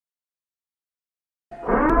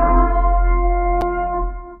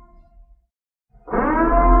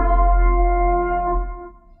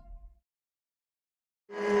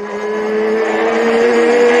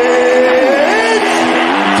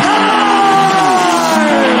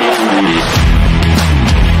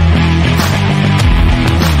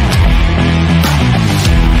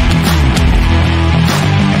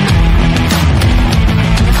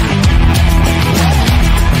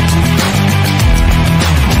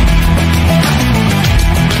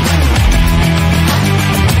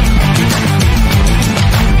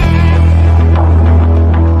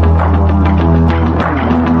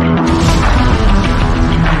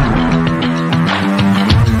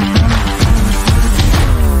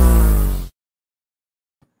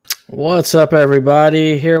What's up,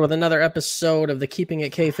 everybody? Here with another episode of the Keeping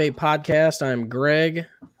It Kayfabe podcast. I'm Greg.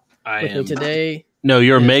 With me today. No,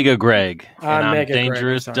 you're Mega Greg. And I'm Mega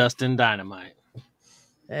Dangerous Greg, Dustin Dynamite.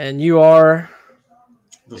 And you are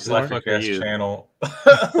the Slacker-cast channel.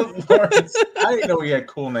 Lawrence, I didn't know we had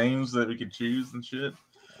cool names that we could choose and shit.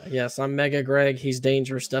 Yes, I'm Mega Greg. He's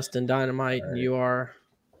Dangerous Dustin Dynamite. Right. And you are.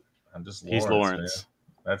 I'm just Lawrence. He's Lawrence.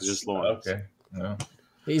 Man. That's just Lawrence. Okay. No.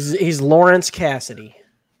 He's Lawrence Cassidy.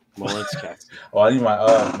 Lawrence Cassidy. Oh, I need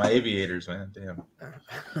my aviators, man. Damn.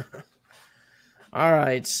 All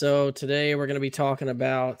right, so today we're going to be talking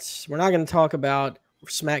about. We're not going to talk about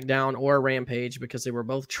SmackDown or Rampage because they were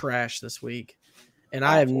both trash this week, and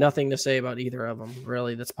I have nothing to say about either of them.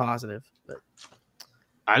 Really, that's positive. But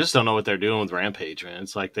I just don't know what they're doing with Rampage, man.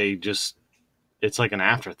 It's like it's like an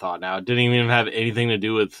afterthought now. It didn't even have anything to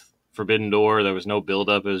do with Forbidden Door. There was no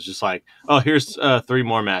build-up. It was just like, oh, here's 3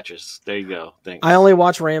 more matches. There you go. Thanks. I only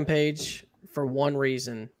watch Rampage for one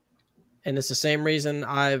reason, and it's the same reason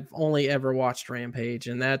I've only ever watched Rampage,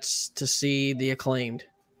 and that's to see the Acclaimed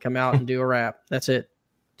come out and do a rap. That's it.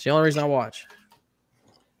 It's the only reason I watch.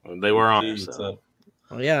 They were on. So.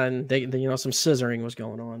 Well, yeah, and they some scissoring was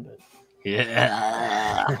going on. But...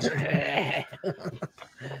 Yeah.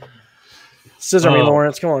 Scissor me,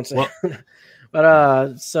 Lawrence. Come on. Well,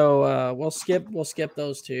 but we'll skip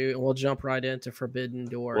those two and we'll jump right into Forbidden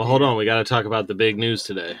Door. Well, hold on, we got to talk about the big news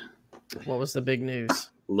today. What was the big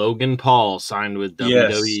news? Logan Paul signed with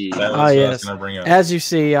WWE. Yes. As you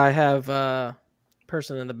see, I have a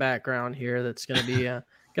person in the background here that's going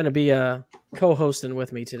to be co-hosting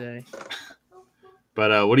with me today.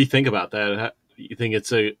 But what do you think about that? You think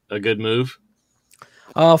it's a good move?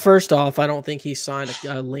 First off, I don't think he signed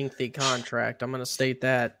a lengthy contract. I'm going to state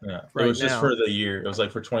that. Yeah, it was just for the year. It was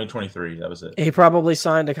like for 2023. That was it. He probably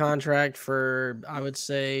signed a contract for, I would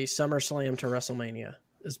say, SummerSlam to WrestleMania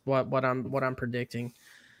is what I'm predicting.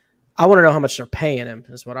 I want to know how much they're paying him.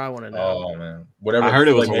 Is what I want to know. Oh man, whatever. I heard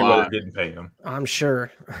it was a lot. Didn't pay him. I'm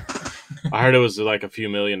sure. I heard it was like a few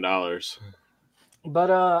 $1 million.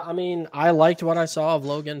 But I mean, I liked what I saw of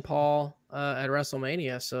Logan Paul at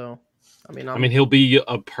WrestleMania. So. I mean, he'll be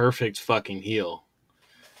a perfect fucking heel.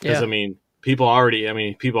 Because people already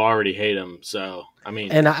hate him. So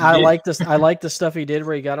and I like this. I like the stuff he did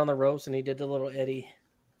where he got on the ropes and he did the little Eddie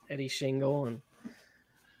Shingle and.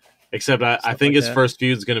 Except I think his first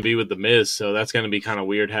feud is going to be with The Miz, so that's going to be kind of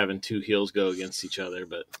weird having 2 heels go against each other.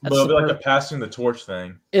 But it'll be like a passing the torch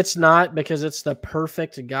thing. It's not because it's the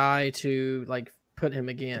perfect guy to like put him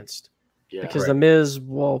against. Yeah, because The Miz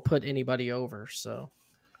will put anybody over. So.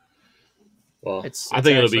 Well, I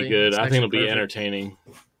think it'll be good. I think it'll be entertaining.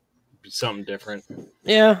 Something different.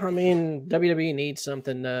 Yeah, I mean, WWE needs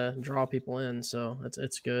something to draw people in, so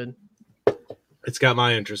it's good. It's got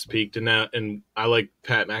my interest peaked, and I like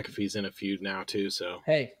Pat McAfee's in a feud now too. So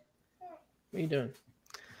hey, what are you doing?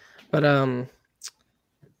 But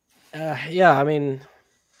yeah, I mean,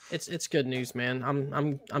 it's good news, man.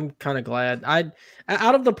 I'm kind of glad.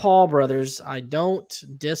 Out of the Paul brothers, I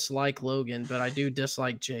don't dislike Logan, but I do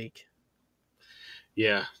dislike Jake.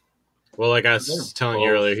 Yeah. Well, like I was telling you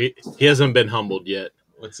earlier, he hasn't been humbled yet.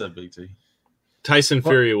 What's up, Big T? Tyson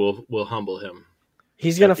Fury will humble him.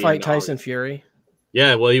 He's going to fight Tyson Fury?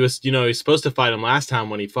 Yeah, well, he was supposed to fight him last time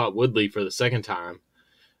when he fought Woodley for the second time.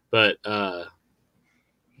 But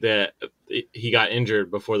he got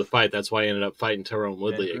injured before the fight. That's why he ended up fighting Tyrone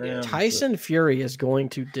Woodley again. Tyson Fury is going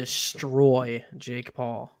to destroy Jake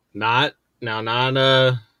Paul. Not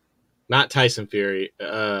Tyson Fury.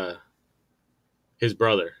 His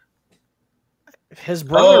brother. His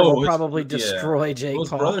brother will probably destroy Jake Paul.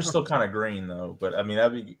 His brother's still kind of green though, but I mean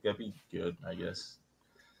that'd be good, I guess.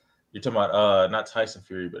 You're talking about not Tyson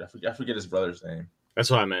Fury, but I forget his brother's name.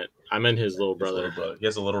 That's what I meant. I meant his little brother. He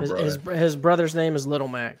has a little brother. His brother's name is Little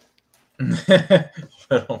Mac.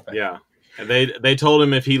 Little Mac. Yeah, and they told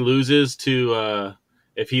him if he loses to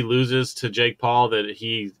Jake Paul that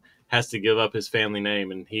he has to give up his family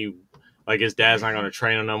name, and he. Like his dad's not going to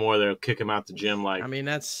train him no more. They'll kick him out the gym. Like, I mean,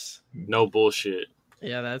 that's no bullshit.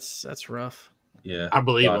 Yeah, that's rough. Yeah, I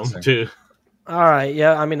believe him too. All right,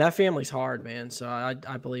 yeah. I mean, that family's hard, man. So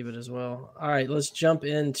I believe it as well. All right, let's jump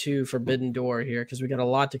into Forbidden Door here because we got a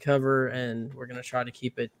lot to cover, and we're going to try to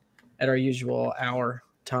keep it at our usual hour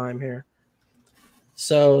time here.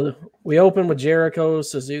 So we open with Jericho,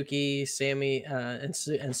 Suzuki, Sammy,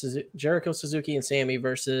 Jericho, Suzuki, and Sammy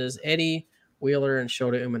versus Eddie, Wheeler, and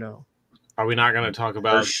Shota Umino. Are we not going to talk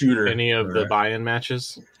about any of the buy-in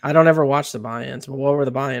matches? I don't ever watch the buy-ins. But what were the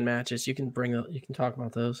buy-in matches? You can talk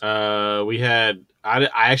about those. We had I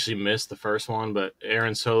actually missed the first one, but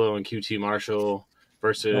Aaron Solo and QT Marshall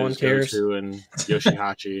versus No one cares. Goto and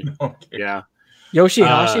Yoshihashi. Okay. Yeah.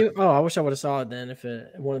 Yoshihashi? I wish I would have saw it then if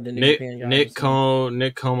one of the New Japan guys. Nick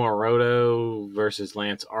Komoroto versus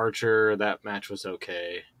Lance Archer. That match was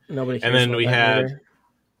okay. Nobody cares. And then we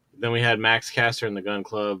we had Max Caster and the Gun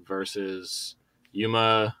Club versus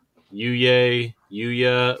Yuya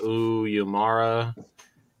Uemura,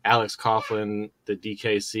 Alex Coughlin, the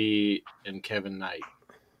DKC, and Kevin Knight.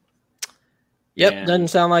 Yep, And doesn't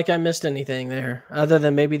sound like I missed anything there, other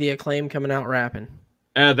than maybe the Acclaim coming out rapping.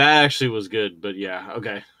 that actually was good, but yeah,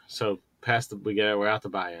 okay. So we're out the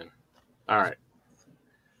buy-in. All right.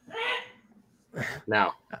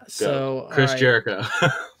 Now, so Chris Jericho.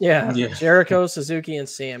 Yeah, Jericho, Suzuki, and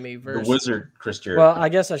Sammy versus the Wizard Chris Jericho. Well, I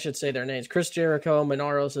guess I should say their names: Chris Jericho,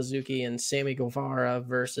 Minoru Suzuki, and Sammy Guevara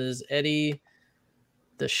versus Eddie.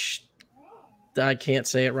 I can't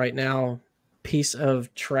say it right now. Piece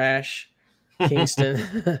of trash, Kingston,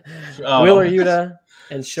 Wheeler Yuta,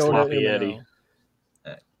 and Shota Umino.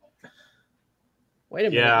 Wait a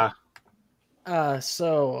minute. Yeah.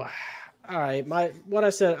 So, all right. What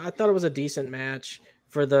I said, I thought it was a decent match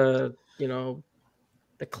for the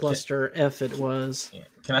the cluster F it was. Yeah.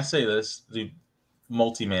 Can I say this? The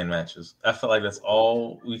multi-man matches. I felt like that's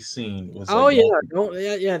all we've seen. Was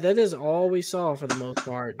yeah. That is all we saw for the most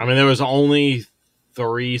part. I mean, there was only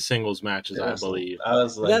 3 singles matches, I believe. I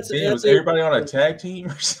was like, was everybody on a tag team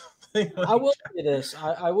or something? I will say this.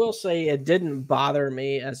 I will say it didn't bother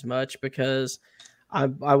me as much because I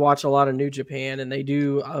watch a lot of New Japan and they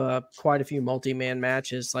do quite a few multi-man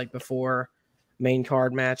matches like before main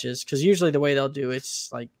card matches. Because usually the way they'll do it's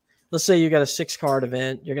like, let's say you got a 6-card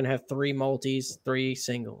event, you're going to have 3 multis, 3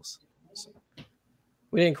 singles. So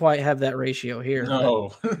we didn't quite have that ratio here.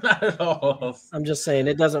 No, not at all. I'm just saying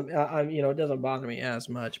it doesn't, it doesn't bother me as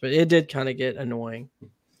much, but it did kind of get annoying.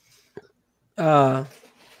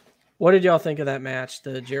 What did y'all think of that match,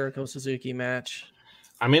 the Jericho Suzuki match?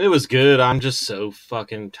 I mean, it was good. I'm just so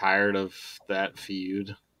fucking tired of that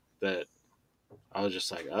feud that I was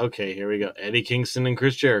just like, okay, here we go. Eddie Kingston and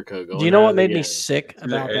Chris Jericho going. Do you know what made me sick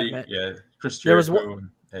about that match? Yeah, Chris Jericho and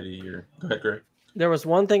Eddie. Go ahead, Greg. There was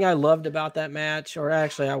one thing I loved about that match, or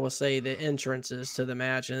actually I will say the entrances to the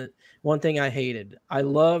match, and one thing I hated. I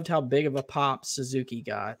loved how big of a pop Suzuki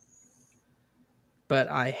got,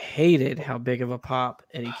 but I hated how big of a pop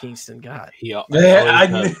Eddie Kingston got. I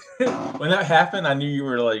knew, when that happened, I knew you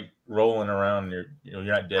were like rolling around. You're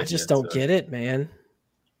not dead. I just don't get it, man.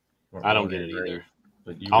 I don't get it either.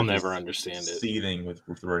 But I'll never understand it. Seething with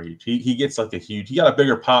rage. He gets like he got a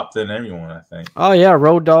bigger pop than everyone, I think. Oh yeah,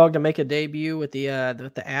 Road Dogg to make a debut with the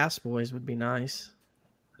Ass Boys would be nice.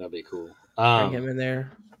 That'd be cool. Bring him in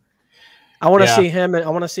there. I want to see him. I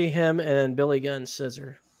want to see him and Billy Gunn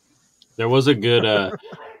scissor. There was a good.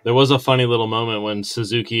 There was a funny little moment when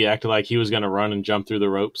Suzuki acted like he was going to run and jump through the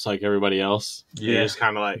ropes like everybody else. Yeah, he just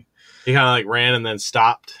kind of like ran and then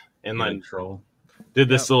stopped and then did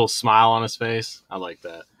this little smile on his face. I like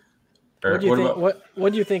that. What do you think?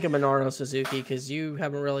 What do you think of Minoru Suzuki? Because you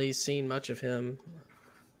haven't really seen much of him.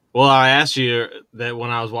 Well, I asked you that when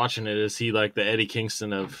I was watching it. Is he like the Eddie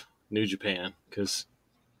Kingston of New Japan? Because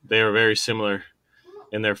they are very similar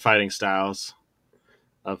in their fighting styles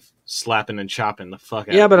of slapping and chopping the fuck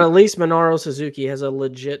out. Yeah, but at least Minoru Suzuki has a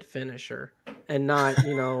legit finisher and not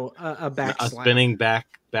a back a slap. spinning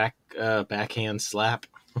backhand slap.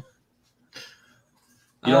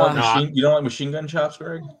 You don't like machine gun chops,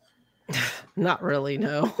 Greg? Not really,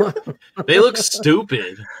 no. They look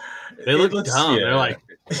stupid. They look dumb. Yeah. They're like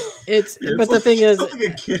but the thing is, like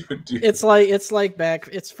a kid would do. It's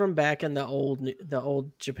from back in the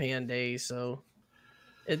old Japan days, so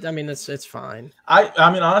it's fine.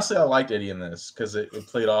 I mean honestly I liked Eddie in this because it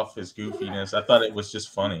played off his goofiness. I thought it was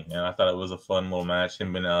just funny, and I thought it was a fun little match.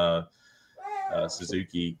 Him and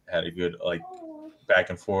Suzuki had a good back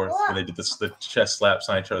and forth where they did the chest slaps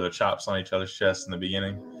on each other, the chops on each other's chests in the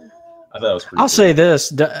beginning. I thought it was pretty cool. Say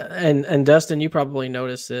this, and Dustin, you probably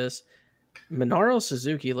noticed this. Minoru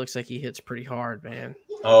Suzuki looks like he hits pretty hard, man.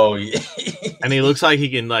 Oh yeah, and he looks like he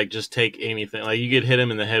can just take anything. Like you could hit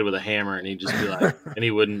him in the head with a hammer, and he'd just be like, and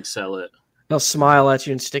he wouldn't sell it. He'll smile at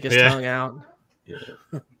you and stick his tongue out.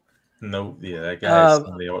 Yeah. No, yeah, that guy.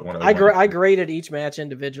 I graded each match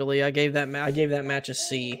individually. I gave that match a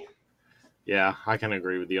C. Yeah, I can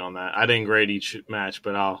agree with you on that. I didn't grade each match,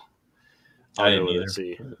 but I'll go with a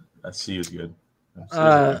C. That C was good.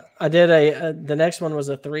 I did the next one was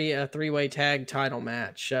a three-way tag title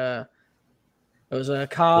match. It was a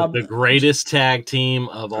Cobb, the greatest tag team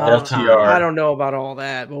of all time. I don't know about all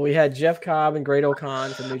that, but we had Jeff Cobb and Great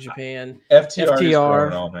O'Khan from New Japan,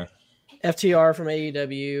 FTR from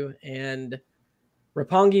AEW, and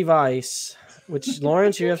Roppongi Vice which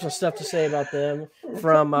Lawrence, you have some stuff to say about them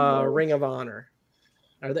from Ring of Honor.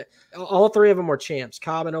 Are they all three of them were champs?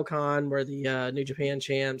 Cobb and Okan were the New Japan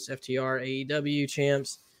champs, FTR AEW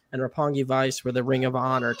champs, and Roppongi Vice were the Ring of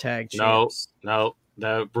Honor tag champs. No,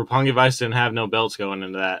 the Roppongi Vice didn't have no belts going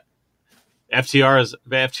into that.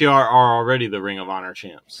 FTR are already the Ring of Honor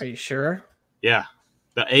champs. Are you sure? Yeah,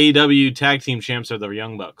 the AEW tag team champs are the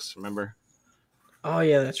Young Bucks. Remember? Oh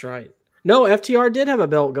yeah, that's right. No, FTR did have a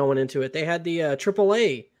belt going into it. They had the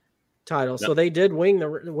AAA title, so they did win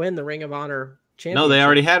the Ring of Honor championship. No, they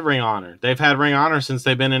already had Ring of Honor. They've had Ring of Honor since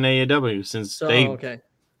they've been in AEW. Okay.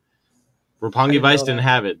 Roppongi Vice didn't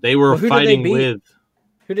have it. They were fighting with.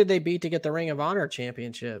 Who did they beat to get the Ring of Honor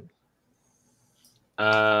championship?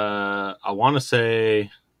 I want to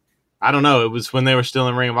say, I don't know. It was when they were still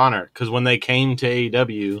in Ring of Honor, because when they came to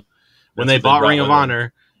AEW, when they bought Ring of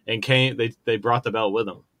Honor and came, they brought the belt with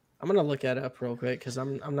them. I'm gonna look that up real quick because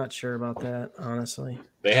I'm not sure about that, honestly.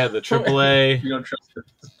 They had the AAA You don't trust it.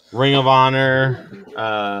 Ring of Honor.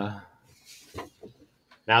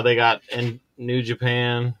 Now they got in New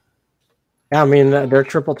Japan. Yeah, I mean they're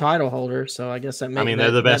triple title holders, so I guess that makes. I mean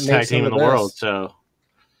they're the best tag team in the world, so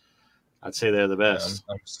I'd say they're the best.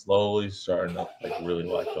 I'm slowly starting to really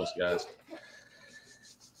like those guys.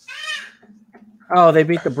 Oh, they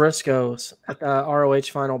beat the Briscoes at the ROH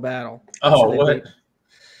Final Battle. Oh, what?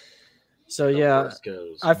 So yeah,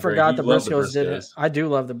 Briscoes. I forgot the love the Briscoes did it. Briscoes. I do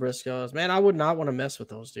love the Briscoes, man. I would not want to mess with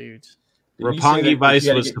those dudes. Didn't you say Roppongi that Vice if you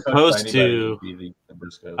had was get cut by supposed anybody, to. it would be the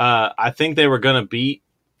Briscoes? I think they were gonna beat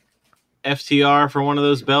FTR for one of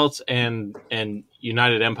those belts, and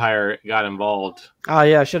United Empire got involved. Oh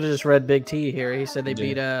yeah, I should have just read Big T here. He said they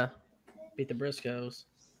Yeah. beat the Briscoes.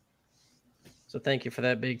 So thank you for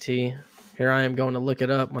that, Big T. Here I am going to look it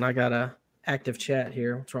up when I got a active chat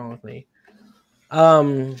here. What's wrong with me?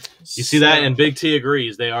 You see that, and Big T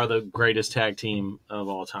agrees. They are the greatest tag team of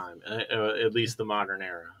all time, at least the modern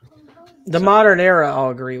era. The modern era, I'll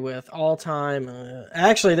agree with. All time.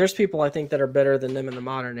 Actually, there's people I think that are better than them in the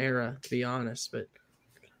modern era, to be honest. But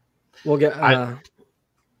we'll get.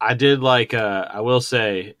 I did like. I will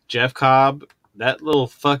say, Jeff Cobb, that little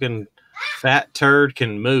fucking fat turd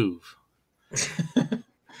can move.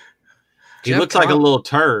 He looks like a little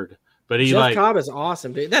turd. But Jeff Cobb is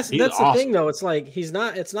awesome, dude. That's the awesome. thing, though. It's like it's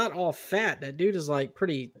not all fat. That dude is like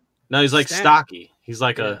pretty. No, he's like stocky. He's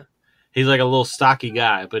like a little stocky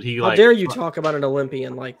guy. But How dare you talk about an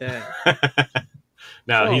Olympian like that?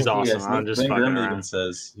 No, he's awesome. Yes, I'm just Ben fucking Grimm around. even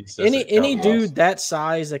says any dude that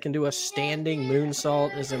size that can do a standing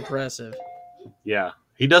moonsault is impressive. Yeah,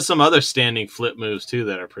 he does some other standing flip moves too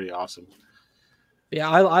that are pretty awesome. Yeah,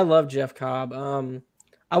 I love Jeff Cobb.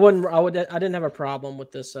 I didn't have a problem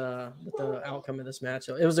with this with the outcome of this match.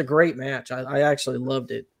 It was a great match. I actually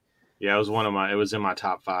loved it. Yeah, it was in my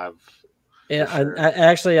top 5.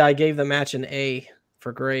 Yeah, sure. I gave the match an A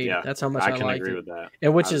for grade. Yeah, that's how much I can liked agree it. with that.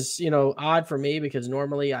 And which is odd for me because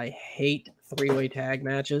normally I hate 3-way tag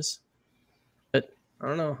matches. But I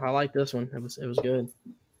don't know. I like this one. It was good.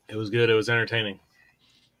 It was good. It was entertaining.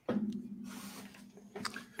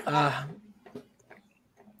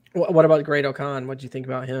 What about Great O'Khan? What did you think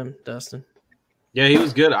about him, Dustin? Yeah, he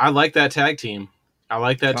was good. I like that tag team. I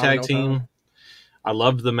like that Cobb tag and team. O'Khan. I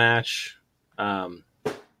loved the match.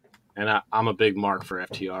 And I'm a big mark for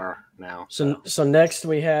FTR now. So next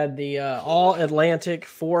we had the All Atlantic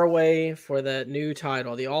 4-way for the new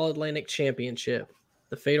title, the All Atlantic Championship,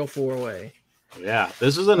 the Fatal 4-way. Yeah,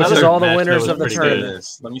 this was another. This is all the match winners that of the was pretty tournament.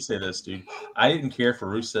 good. Let me say this, dude. I didn't care for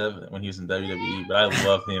Rusev when he was in WWE, but I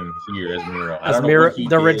love him here as Miro. I don't know what he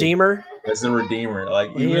the did Redeemer. as the Redeemer.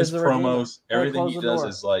 Like He even is his the promos, Redeemer. everything he Close the does door.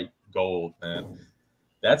 is like gold, man.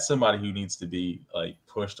 That's somebody who needs to be like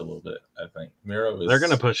pushed a little bit. I think Miro is. They're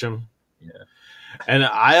gonna push him. Yeah. And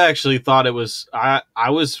I actually thought it was. I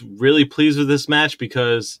was really pleased with this match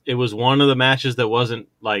because it was one of the matches that wasn't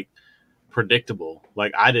like predictable.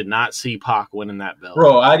 Like I did not see Pac winning that belt.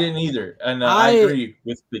 Bro, I didn't either, and I agree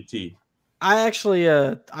with Big T. I actually,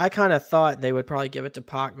 I kind of thought they would probably give it to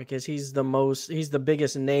Pac because he's the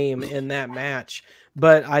biggest name in that match.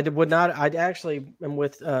 But I would not. I'd actually am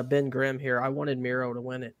with Ben Grimm here. I wanted Miro to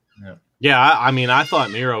win it. Yeah, I mean, I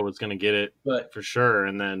thought Miro was going to get it But for sure,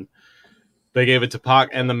 and then they gave it to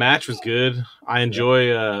Pac, and the match was good. I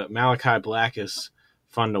enjoy Malachi Black is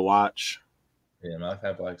fun to watch. yeah,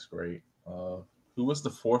 Malachi Black's great. Who was the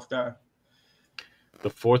fourth guy? The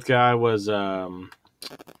fourth guy was I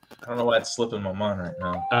don't know why it's slipping my mind right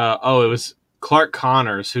now. it was Clark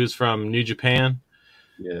Connors, who's from New Japan.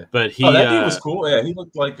 Yeah. But he that dude was cool. Yeah, he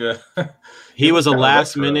looked like a. he was a kinda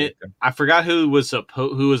last retro minute. looking. I forgot who was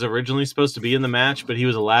originally supposed to be in the match, but he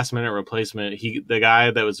was a last minute replacement. The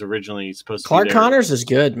guy that was originally supposed to Clark be there. Connors is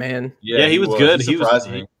good, man. Yeah, he was good. He surprised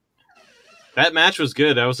me. That match was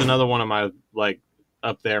good. That was another one of my like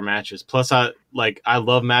up there matches. Plus, I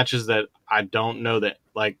love matches that I don't know that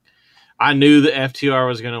like I knew that FTR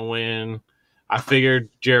was gonna win. I figured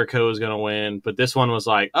Jericho was gonna win, but this one was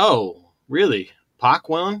like, oh, really? Pac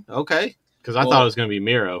won? Okay, because I thought it was gonna be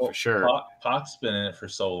Miro for sure. Pac's been in it for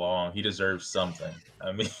so long; he deserves something.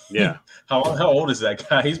 I mean, Yeah. how old is that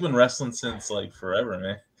guy? He's been wrestling since like forever,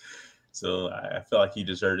 man. So I feel like he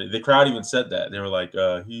deserved it. The crowd even said that. They were like,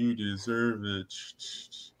 "You deserve it."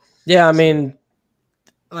 Yeah, I mean,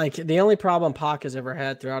 like the only problem Pac has ever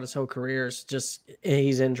had throughout his whole career is just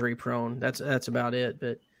he's injury prone. That's about it.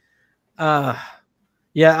 But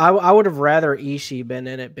yeah, I would have rather Ishii been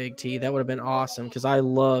in it, Big T. That would have been awesome because I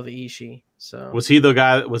love Ishii. So Was he the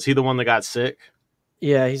guy? Was he the one that got sick?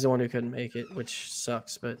 Yeah, he's the one who couldn't make it, which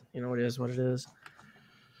sucks. But you know, it is what it is.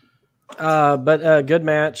 But good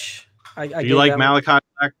match. Do you like Malachi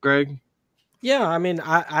Black, Greg? Yeah, I mean,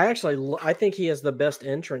 I think he has the best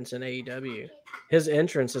entrance in AEW. His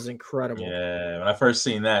entrance is incredible. Yeah, when I first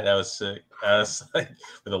seen that was sick. I was like,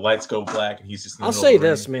 where the lights go black and he's just. I'll say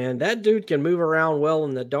this, man, that dude can move around well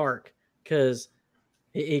in the dark because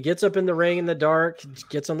he gets up in the ring in the dark,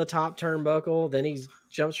 gets on the top turnbuckle, then he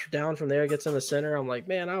jumps down from there, gets in the center. I'm like,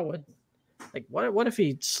 man, I would like, what if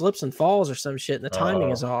he slips and falls or some shit and the timing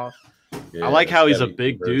is off? Yeah, I like how he's a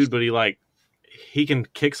big dude, but he can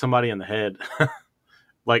kick somebody in the head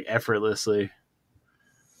like effortlessly.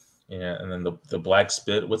 Yeah, and then the black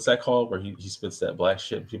spit. What's that called? Where he spits that black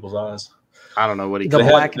shit in people's eyes. I don't know what he. The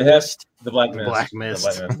black mist. The black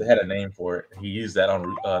mist. They had a name for it. He used that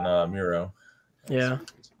on Miro. Yeah.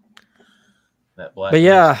 That black. But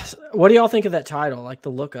yeah, what do y'all think of that title? Like the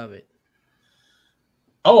look of it?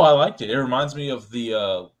 Oh, I liked it. It reminds me of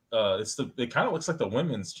the. It kind of looks like the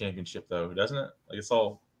women's championship though, doesn't it? Like it's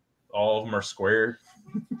all of them are square.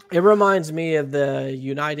 It reminds me of the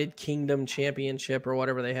United Kingdom Championship or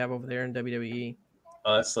whatever they have over there in WWE.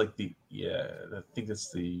 That's like I think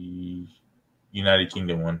it's the United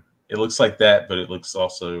Kingdom one. It looks like that, but it looks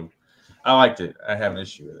also. I liked it. I have an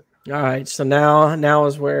issue with it. All right, so now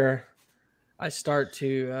is where I start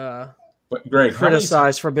to but Greg,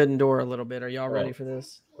 criticize Forbidden Door a little bit. Are y'all ready for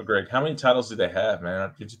this? But Greg, how many titles do they have,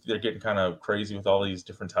 man? They're getting kind of crazy with all these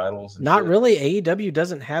different titles. Not really. AEW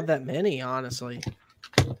doesn't have that many, honestly.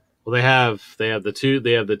 Well, they have the two.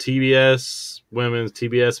 They have the TBS women's,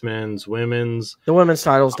 TBS men's, women's. The women's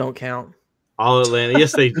titles don't count. All Atlanta.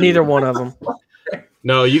 Yes, they do. Neither one of them.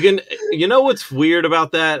 No, you can. You know what's weird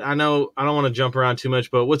about that? I know I don't want to jump around too much,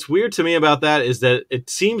 but what's weird to me about that is that it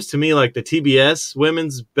seems to me like the TBS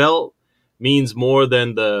women's belt means more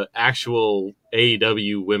than the actual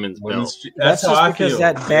AEW women's belt. That's just because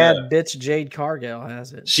that bad bitch Jade Cargill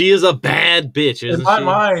has it. She is a bad bitch, isn't she? In my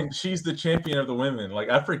mind, she's the champion of the women. Like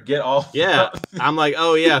I forget all. Yeah, I'm like,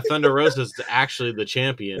 oh yeah, Thunder Rosa's actually the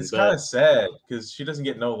champion. It's kind of sad because she doesn't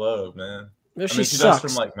get no love, man. No, she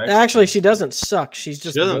sucks. Actually, she doesn't suck. She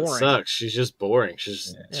doesn't suck. She's just boring.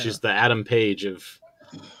 She's the Adam Page of.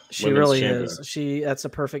 She really is. That's a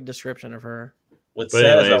perfect description of her. What's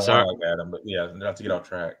sad is I want like Adam, but yeah, not to get off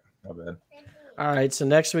track. My bad. All right, so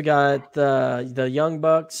next we got the Young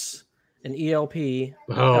Bucks and ELP.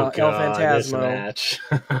 El Phantasmo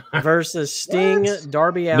versus Sting,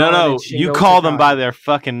 Darby Allin. No, you call them by their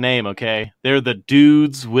fucking name, okay? They're the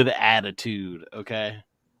dudes with attitude, okay?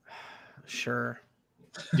 Sure.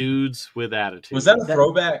 Dudes with attitude. Was that a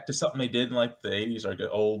throwback to something they did in like the 80s, like an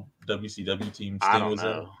old WCW team? I don't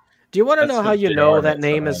know. Do you want to know how you know that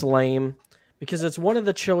name is lame? Because it's one of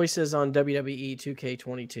the choices on WWE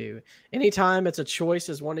 2K22. Anytime it's a choice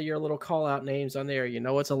as one of your little call-out names on there, you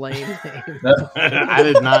know it's a lame name. I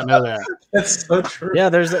did not know that. That's so true.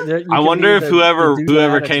 Yeah, I wonder if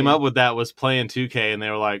whoever came up with that was playing 2K and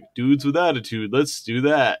they were like, dudes with attitude, let's do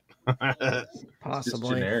that.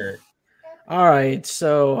 Possibly. Generic. All right,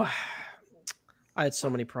 so I had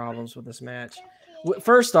so many problems with this match.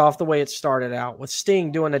 First off, the way it started out with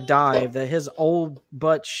Sting doing a dive that his old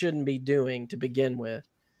butt shouldn't be doing to begin with.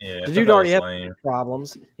 Yeah, the dude already had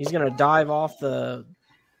problems. He's going to dive off the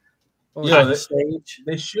stage.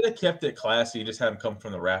 They should have kept it classy. Just have him come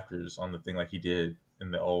from the rafters on the thing like he did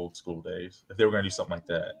in the old school days. If they were going to do something like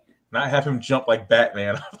that. Not have him jump like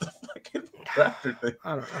Batman off the fucking rafter thing.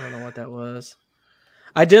 I don't know what that was.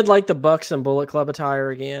 I did like the Bucks and Bullet Club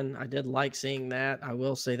attire again. I did like seeing that. I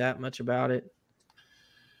will say that much about it.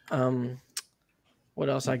 What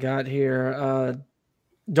else I got here?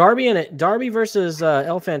 Darby versus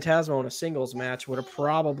El Phantasmo in a singles match would have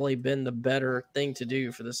probably been the better thing to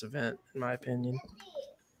do for this event, in my opinion.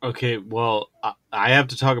 Okay, well, I have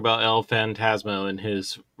to talk about El Phantasmo and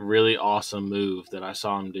his really awesome move that I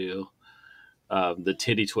saw him do, the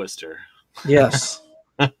titty twister. Yes.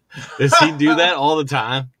 Does he do that all the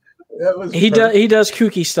time? He does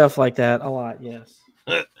kooky stuff like that a lot, yes.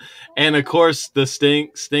 And of course, the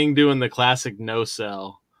Sting doing the classic no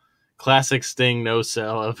sell. Classic Sting no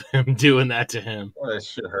sell of him doing that to him. Well, that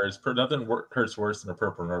shit hurts. Nothing hurts worse than a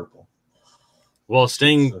purple nurple. Well,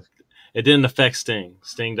 Sting, it didn't affect Sting.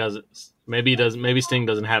 Sting doesn't. Maybe he doesn't. Maybe Sting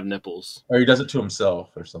doesn't have nipples, or he does it to himself,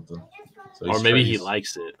 or something. So or maybe he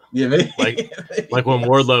likes it. Yeah, maybe. Like when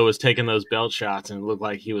Wardlow was taking those belt shots and it looked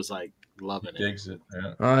like he was like loving it. Digs it.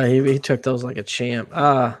 Yeah. He took those like a champ.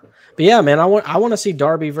 But yeah, man, I want to see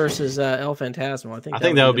Darby versus El Phantasmo. I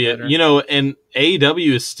think that would be it. And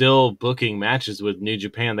AEW is still booking matches with New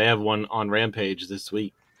Japan. They have one on Rampage this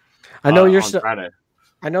week. I know you're still Friday.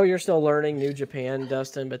 I know you're still learning New Japan,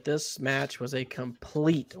 Dustin, but this match was a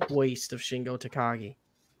complete waste of Shingo Takagi.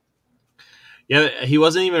 Yeah, he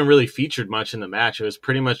wasn't even really featured much in the match. It was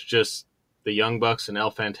pretty much just the Young Bucks and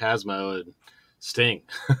El Phantasmo and Sting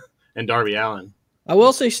and Darby Allin. I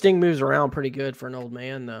will say Sting moves around pretty good for an old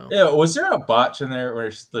man, though. Yeah, was there a botch in there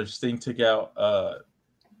where Sting took out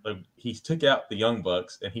he took out the Young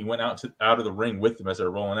Bucks and he went out of the ring with them as they're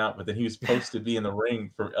rolling out, but then he was supposed to be in the ring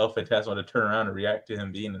for El Phantasmo to turn around and react to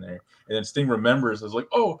him being in there. And then Sting remembers, was like,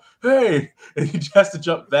 "Oh, hey!" And he has to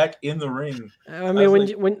jump back in the ring. I mean,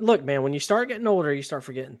 when you start getting older, you start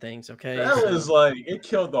forgetting things. Okay, that was like it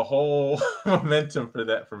killed the whole momentum for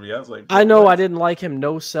that for me. I was like, I know I didn't like him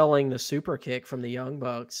no-selling the super kick from the Young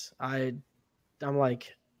Bucks. I'm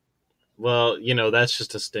like, well, that's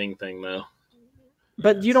just a Sting thing, though.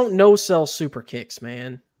 But you don't no-sell super kicks,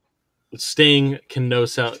 man. Sting can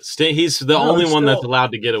no-sell. Sting, he's the only one that's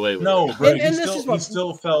allowed to get away with it. No, bro, he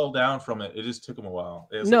still fell down from it. It just took him a while.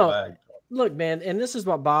 Look, man, and this is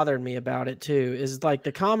what bothered me about it too. Is like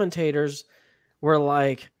the commentators were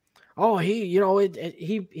like, "Oh, he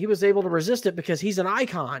was able to resist it because he's an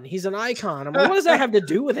icon. He's an icon." I'm like, what does that have to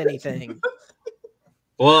do with anything?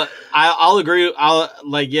 Well, I'll agree.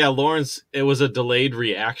 Lawrence, it was a delayed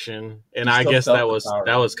reaction, and I guess that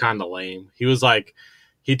was kind of lame. He was like,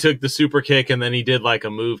 he took the super kick, and then he did like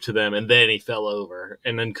a move to them, and then he fell over,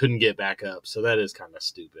 and then couldn't get back up. So that is kind of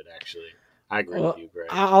stupid, actually. I agree with you, Greg.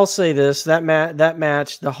 I'll say this: that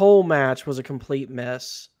match, the whole match was a complete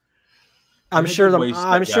mess. I'm sure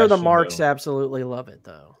the Marks absolutely love it,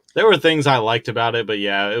 though. There were things I liked about it, but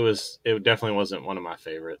yeah, it definitely wasn't one of my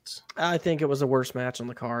favorites. I think it was the worst match on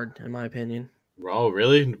the card, in my opinion. Oh,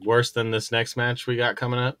 really? Worse than this next match we got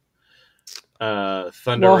coming up?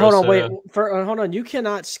 Thunder Well, Rosa. hold on. You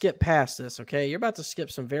cannot skip past this, okay? You're about to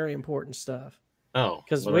skip some very important stuff. Oh.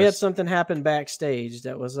 Because we had something happen backstage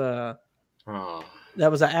that was an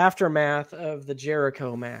aftermath of the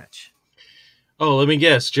Jericho match. Oh, let me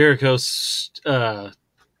guess. Jericho shot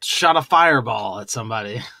a fireball at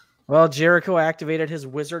somebody. Well, Jericho activated his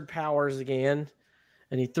wizard powers again,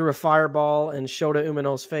 and he threw a fireball in Shota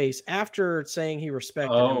Umino's face after saying he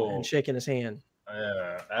respected him and shaking his hand.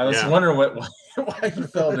 Yeah, I was wondering why he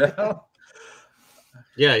fell down.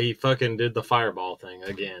 Yeah, he fucking did the fireball thing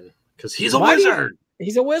again because he's a wizard.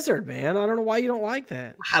 He's a wizard, man. I don't know why you don't like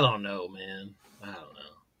that. I don't know, man. I don't know.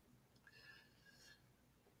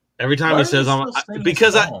 Every time he says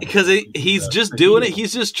he's just doing it.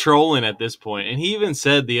 He's just trolling at this point. And he even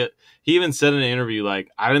said in an interview,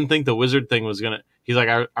 like, I didn't think the wizard thing was gonna. He's like,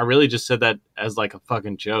 I really just said that as like a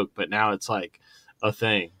fucking joke, but now it's like a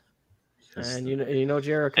thing. And you know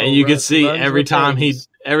Jericho. And you can see every time he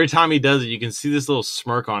does it, you can see this little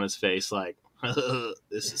smirk on his face, like,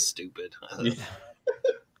 this is stupid.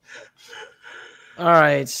 All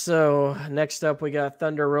right, so next up we got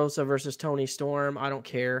Thunder Rosa versus Toni Storm. I don't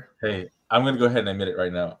care. Hey, I'm going to go ahead and admit it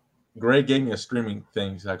right now. Greg gave me a streaming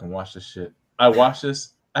thing so I can watch this shit. I watched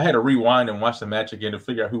this. I had to rewind and watch the match again to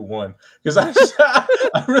figure out who won because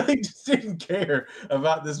I really just didn't care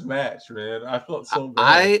about this match, man. I felt so bad.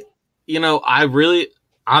 I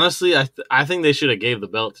think they should have gave the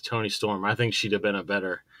belt to Toni Storm. I think she'd have been a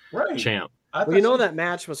better champ. That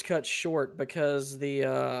match was cut short because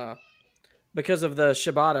because of the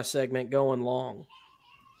Shibata segment going long.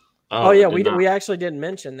 We actually didn't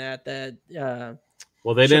mention that.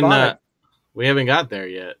 Well, they didn't. We haven't got there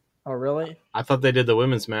yet. Oh, really? I thought they did the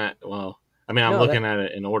women's match. Well, I mean, I'm looking at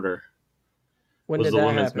it in order. When did the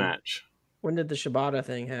women's happen? Match? When did the Shibata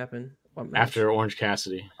thing happen? After Orange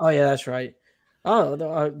Cassidy. Oh yeah, that's right. Oh,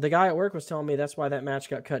 the guy at work was telling me that's why that match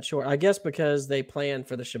got cut short. I guess because they planned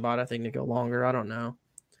for the Shibata thing to go longer. I don't know.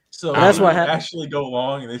 So That's it what would happened. actually go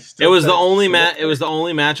long, and they It still was the cut only short match. It there. was the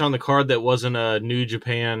only match on the card that wasn't a New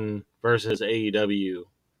Japan versus AEW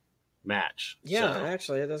match. Yeah, So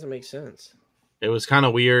actually, it doesn't make sense. it was kind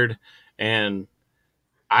of weird, and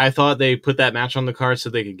I thought they put that match on the card so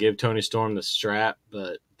they could give Tony Storm the strap,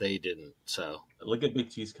 but they didn't. So Look at Big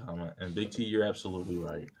T's comment, and Big T, you're absolutely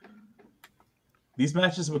right. These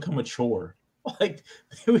matches become a chore. Like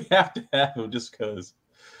we have to have them just because.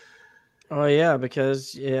 Oh yeah,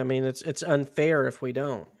 because I mean it's unfair if we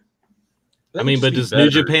don't. I mean, but does New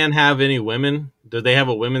Japan have any women? Do they have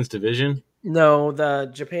a women's division? No,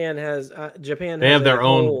 Japan has They have their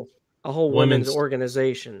own a whole women's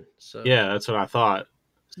organization. So yeah, that's what I thought.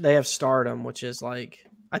 they have Stardom, which is like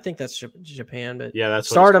I think that's Japan, but yeah, that's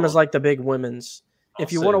Stardom is like the big women's.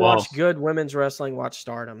 If you want to well, watch good women's wrestling, watch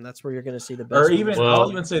Stardom. That's where you're going to see the best. Or even I'll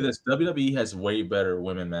even say this: WWE has way better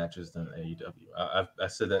women matches than AEW. I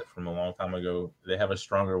said that from a long time ago. They have a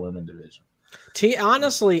stronger women division.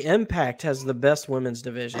 Honestly, Impact has the best women's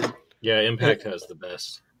division. Yeah, Impact has the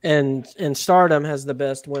best. And Stardom has the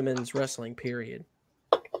best women's wrestling, period.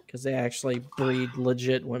 Because they actually breed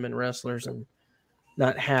legit women wrestlers and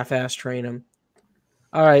not half-ass train them.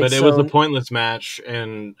 All right, but it was a pointless match,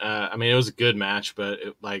 and I mean it was a good match, but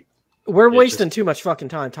we're wasting too much fucking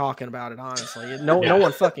time talking about it. Honestly, no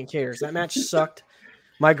one fucking cares. That match sucked.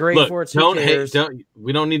 My grade for it's who cares.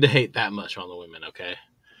 We don't need to hate that much on the women, okay?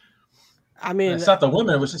 I mean, it's not the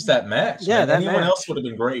women; it was just that match. Yeah, that anyone match. else would have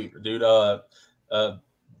been great, dude.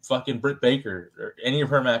 Fucking Britt Baker, or any of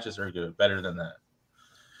her matches are good, better than that.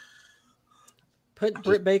 Put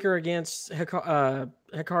Britt Baker against Hikaru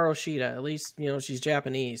Shida. At least she's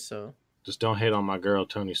Japanese, so just don't hate on my girl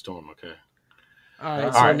Tony Storm, okay?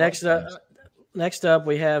 All right. So next up,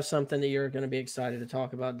 we have something that you're going to be excited to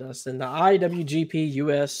talk about, Dustin. The IWGP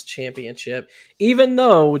US Championship. Even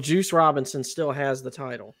though Juice Robinson still has the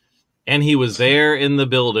title, and he was there in the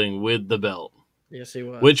building with the belt. Yes, he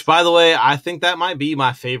was. Which, by the way, I think that might be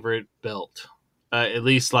my favorite belt. At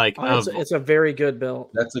least, it's a very good belt.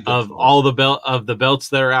 That's a good of choice. all the belts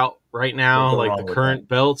that are out right now, like the current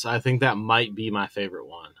belts. I think that might be my favorite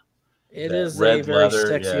one. It is a very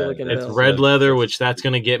sexy looking belt. It's red leather, which that's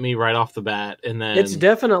going to get me right off the bat, and then it's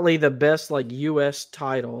definitely the best U.S.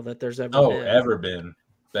 title that there's ever been.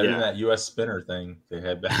 Better than that U.S. spinner thing they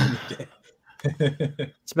had back in the day.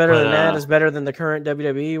 It's better than that. It's better than the current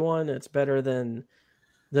WWE one. It's better than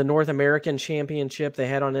the North American Championship they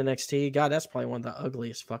had on NXT. God, that's probably one of the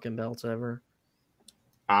ugliest fucking belts ever.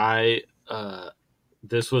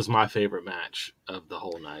 This was my favorite match of the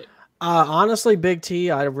whole night. Honestly, Big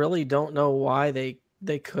T, I really don't know why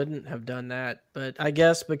they couldn't have done that, but I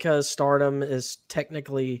guess because Stardom is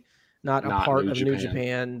technically not a part of New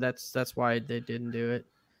Japan, that's why they didn't do it.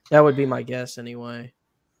 That would be my guess anyway.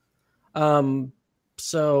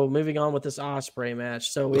 So moving on with this Ospreay match.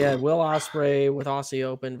 So we had Will Ospreay with Aussie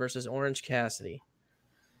Open versus Orange Cassidy,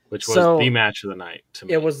 which was the match of the night to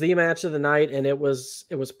me. It was the match of the night, and it was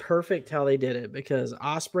perfect how they did it because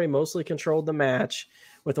Ospreay mostly controlled the match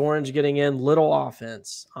with Orange getting in little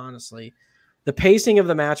offense. Honestly, the pacing of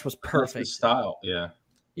the match was perfect. Style, yeah.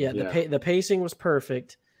 The pacing was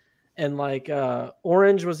perfect, and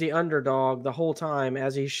Orange was the underdog the whole time,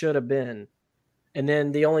 as he should have been. And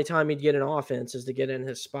then the only time he'd get an offense is to get in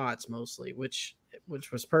his spots mostly, which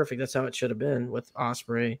was perfect. That's how it should have been with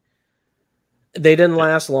Ospreay. They didn't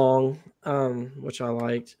last long, which I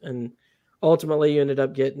liked. And ultimately you ended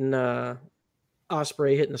up getting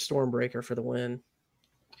Ospreay hitting the Stormbreaker for the win.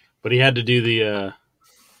 But he had to do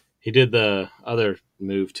he did the other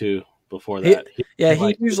move too before that.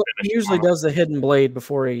 He usually does the hidden blade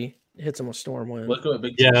before he hits him with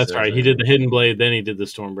Stormwind. Yeah, that's right. He did the hidden blade, then he did the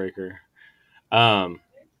Stormbreaker.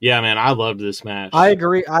 Yeah, man, I loved this match. I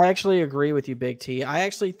agree. I actually agree with you, Big T. I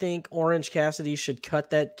actually think Orange Cassidy should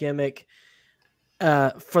cut that gimmick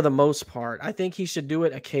for the most part. I think he should do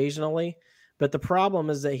it occasionally, but the problem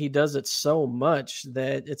is that he does it so much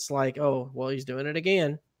that it's like, oh, well, he's doing it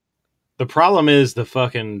again. The problem is the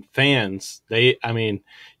fucking fans.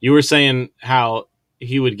 You were saying how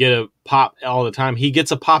he would get a pop all the time. He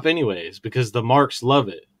gets a pop anyways because the marks love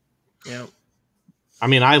it. Yeah.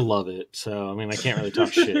 I love it, so I can't really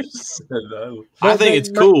talk shit. I think it's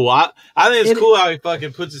cool. I think it's cool how he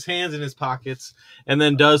fucking puts his hands in his pockets and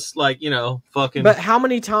then does fucking. But how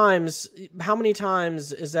many times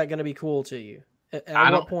is that going to be cool to you?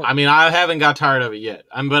 At what point? I haven't got tired of it yet.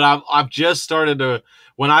 But I've just started to.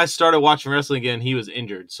 When I started watching wrestling again, he was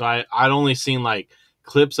injured, so I'd only seen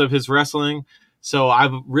clips of his wrestling. So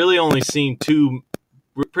I've really only seen two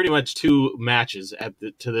pretty much 2 matches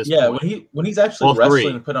to this Yeah, point. when he's actually Well, wrestling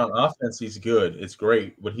 3. and put on offense, he's good. It's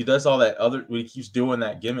great. When he does all that when he keeps doing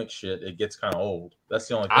that gimmick shit, it gets kind of old. That's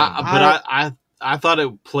the only thing. I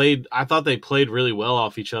thought they played really well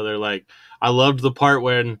off each other. Like, I loved the part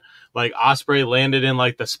when like Ospreay landed in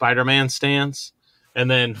like the Spider-Man stance, and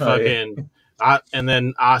then fucking and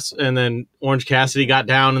then Orange Cassidy got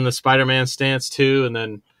down in the Spider-Man stance too, and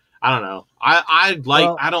then I don't know.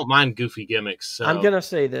 I don't mind goofy gimmicks. So. I'm gonna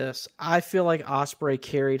say this. I feel like Ospreay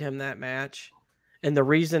carried him that match, and the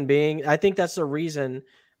reason being, I think that's the reason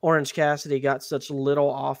Orange Cassidy got such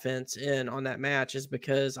little offense in on that match is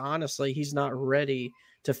because honestly, he's not ready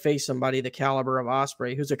to face somebody the caliber of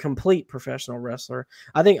Ospreay, who's a complete professional wrestler.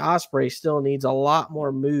 I think Ospreay still needs a lot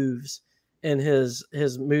more moves in his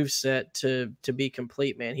move set to be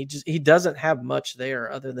complete, man. He doesn't have much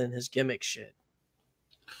there other than his gimmick shit.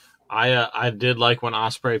 I did like when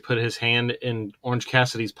Ospreay put his hand in Orange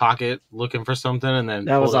Cassidy's pocket looking for something, and then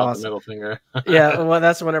that was awesome. The middle finger. Yeah, well,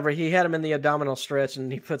 that's whenever he had him in the abdominal stretch, and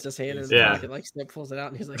he puts his hand in his pocket, like Snip pulls it out,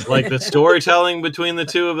 and he's like, the storytelling between the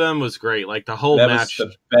two of them was great. Like the whole match, was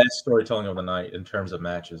the best storytelling of the night in terms of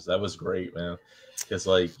matches. That was great, man. Because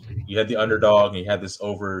like you had the underdog, and you had this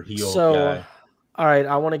over heel guy. All right,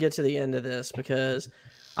 I want to get to the end of this because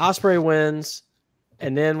Ospreay wins,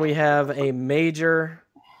 and then we have a major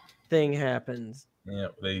thing happens. Yeah,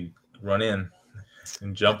 they run in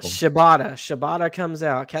and jump him. Shibata comes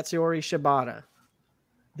out. Katsuyori Shibata,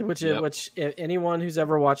 which anyone who's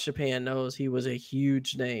ever watched Japan knows he was a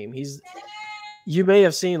huge name. You may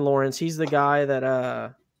have seen Lawrence. He's the guy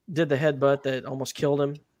that did the headbutt that almost killed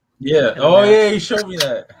him. Yeah. Oh yeah, he showed me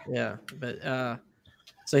that. Yeah, but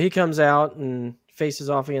so he comes out and faces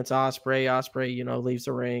off against Ospreay. Ospreay, leaves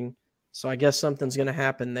the ring. So I guess something's going to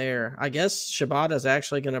happen there. I guess Shibata's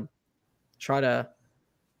actually going to try to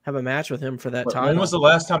have a match with him for that title. When was the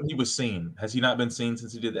last time he was seen? Has he not been seen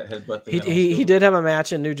since he did that headbutt thing? He did have a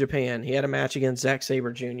match in New Japan. He had a match against Zack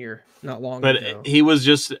Sabre Jr. not long ago. But he was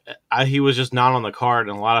just not on the card,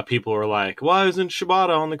 and a lot of people were like, "Why isn't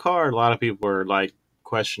Shibata on the card?" A lot of people were like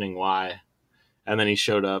questioning why. And then he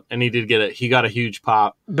showed up, and he got a huge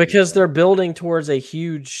pop because they're building towards a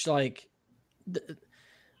huge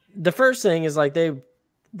the first thing is like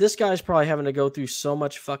this guy's probably having to go through so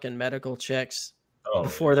much fucking medical checks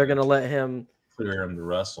before they're going to let him clear him to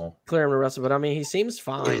wrestle. But I mean, he seems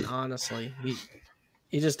fine, honestly.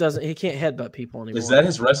 He just doesn't. He can't headbutt people anymore. Is that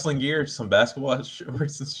his wrestling gear? Some babasketball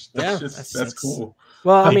shorts? That's cool.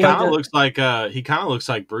 Well, he kind of looks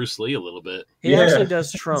like Bruce Lee a little bit. He actually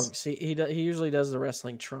does trunks. He usually does the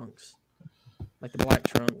wrestling trunks, like the black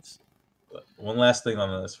trunks. One last thing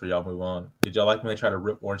on this for y'all move on. Did y'all like when they tried to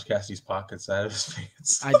rip Orange Cassidy's pockets out of his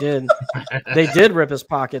pants? I did. They did rip his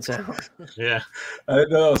pockets out. Yeah. I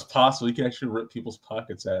didn't know that was possible. You can actually rip people's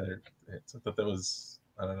pockets out of their pants. I thought that was,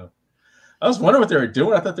 I don't know. I was wondering what they were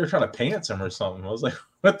doing. I thought they were trying to pants him or something. I was like,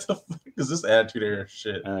 what the fuck is this attitude era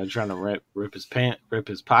shit? Trying to rip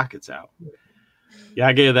his pockets out. Yeah,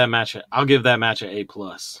 I'll give that match an A+.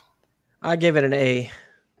 I give it an A.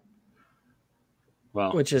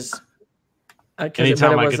 Well, which is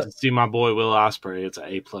anytime I get to see my boy Will Ospreay, it's an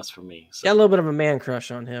A+ for me. So. Yeah, a little bit of a man crush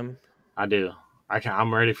on him. I do.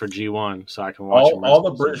 I'm ready for G1, so I can watch him. All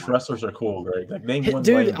the British wrestlers are cool, Greg. Like name one.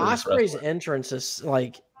 Dude, Ospreay's entrance is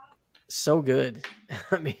like so good.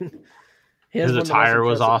 I mean, his attire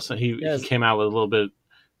was awesome. He came out with a little bit,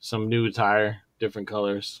 some new attire, different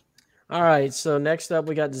colors. All right, so next up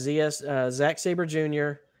we got Zack Sabre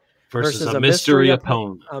Jr. versus a mystery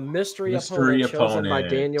opponent. A mystery opponent chosen by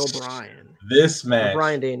Daniel Bryan. This match,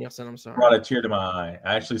 Bryan Danielson. I'm sorry, brought a tear to my eye.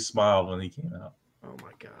 I actually smiled when he came out. Oh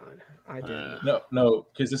my god, I did. No,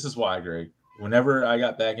 because this is why, Greg. Whenever I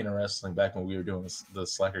got back into wrestling, back when we were doing the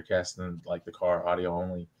Slacker cast and like the car audio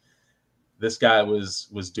only, this guy was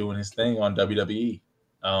doing his thing on WWE.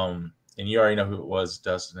 And you already know who it was,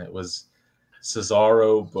 Dustin. It was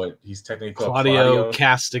Cesaro, but he's technically called Claudio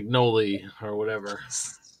Castagnoli or whatever.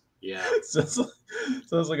 Yeah. Sounds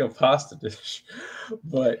like a pasta dish.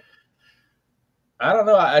 But I don't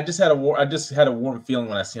know. I just had a warm feeling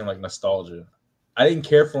when I seen like nostalgia. I didn't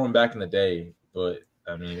care for him back in the day, but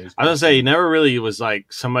I mean, I was gonna say he never really was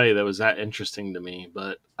like somebody that was that interesting to me.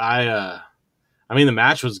 But I mean, the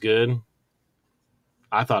match was good.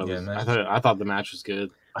 I thought the match was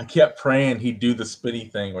good. I kept praying he'd do the spinny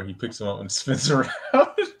thing where he picks him up and spins around,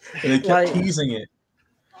 and they kept teasing it.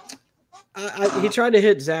 He tried to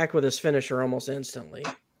hit Zach with his finisher almost instantly,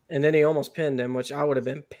 and then he almost pinned him, which I would have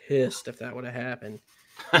been pissed if that would have happened.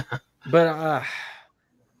 But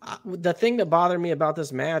the thing that bothered me about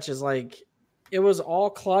this match is like it was all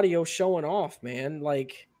Claudio showing off, man.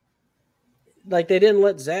 Like like they didn't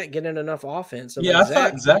let Zach get in enough offense. And Yeah, like I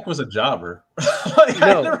thought Zach was a jobber. Like,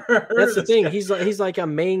 I no, never heard that's the this thing. guy. He's like a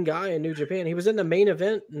main guy in New Japan. He was in the main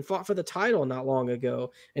event and fought for the title not long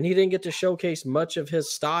ago, and he didn't get to showcase much of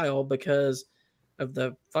his style because of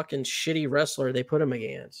the fucking shitty wrestler they put him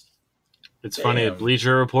against. It's funny.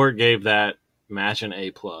 Bleacher Report gave that match an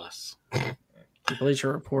A+.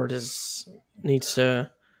 Bleacher Report needs to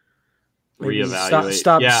reevaluate.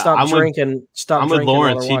 Stop drinking. I'm with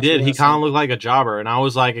Lawrence. He did. He kind of looked like a jobber, and I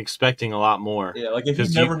was like expecting a lot more. Yeah, like if you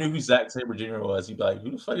never knew who Zack Sabre Jr. was, you'd be like,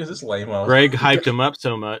 "Who the fuck is this lame?" Greg hyped him up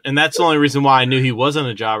so much, and that's the only reason why I knew he wasn't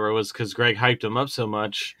a jobber was because Greg hyped him up so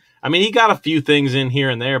much. I mean, he got a few things in here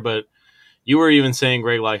and there, but you were even saying,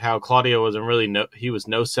 Greg, like how Claudio wasn't really he was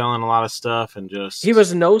no selling a lot of stuff and just he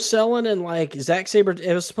was no selling, and like Zack Sabre,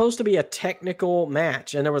 it was supposed to be a technical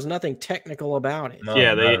match, and there was nothing technical about it. No,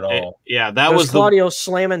 not at all. That was Claudio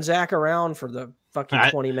slamming Zach around for the fucking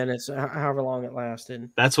 20 minutes, however long it lasted.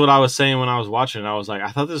 That's what I was saying when I was watching it. I was like, I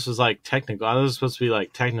thought this was like technical. I thought this was supposed to be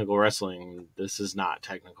like technical wrestling. This is not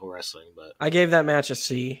technical wrestling, but I gave that match a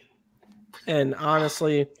C, and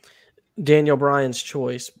honestly, Daniel Bryan's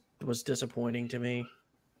choice was disappointing to me.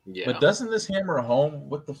 Yeah. But doesn't this hammer home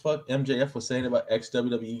what the fuck MJF was saying about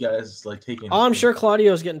ex-WWE guys like taking? Oh, I'm sure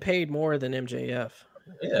Claudio's getting paid more than MJF.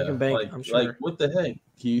 Yeah, I'm sure. Like what the heck?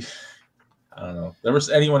 I don't know. There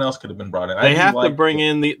was anyone else could have been brought in. They have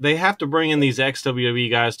to bring in these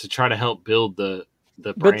ex-WWE guys to try to help build the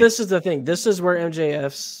brand. But this is the thing. This is where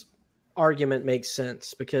MJF's argument makes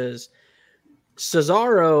sense because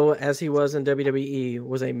Cesaro, as he was in WWE,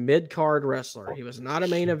 was a mid-card wrestler. He was not a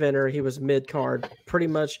main eventer. He was mid-card pretty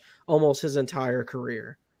much almost his entire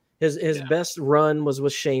career. His best run was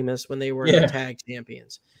with Sheamus when they were the tag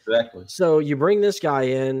champions. Exactly. So you bring this guy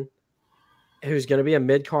in who's going to be a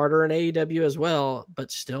mid-carder in AEW as well, but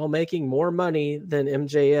still making more money than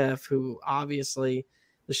MJF, who obviously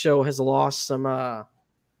the show has lost some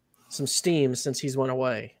steam since he's went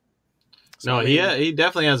away. So, no, he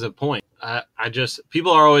definitely has a point. I just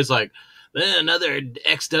people are always like, another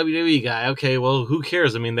ex-WWE guy. Okay, well, who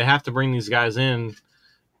cares? I mean, they have to bring these guys in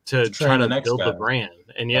to try to build the brand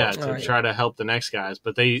and try to help the next guys.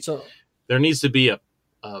 But there needs to be a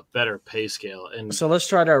better pay scale. And so let's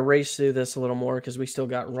try to race through this a little more because we still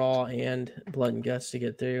got Raw and Blood and Guts to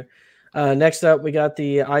get through. Next up, we got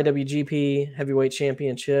the IWGP Heavyweight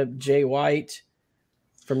Championship. Jay White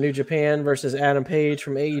from New Japan versus Adam Page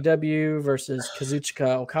from AEW versus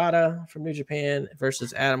Kazuchika Okada from New Japan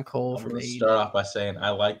versus Adam Cole from AEW. Start off by saying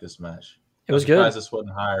I like this match. It was good. This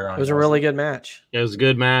wasn't higher on it was a really good match. It was a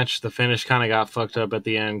good match. The finish kind of got fucked up at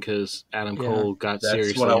the end because Adam Cole got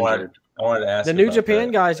seriously injured. I wanted to ask the New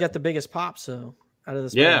Japan guys got the biggest pops though out of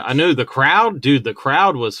this. Yeah, match. I knew the crowd, dude. The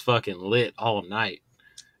crowd was fucking lit all night.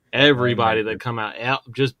 Everybody that come out,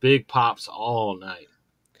 just big pops all night.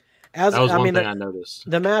 That was one thing I noticed.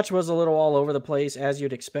 The match was a little all over the place, as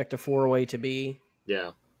you'd expect a 4-way to be.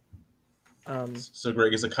 Yeah. So,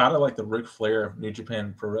 Greg, is Okada like the Ric Flair of New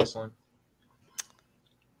Japan Pro Wrestling?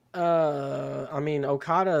 I mean,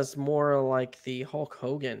 Okada is more like the Hulk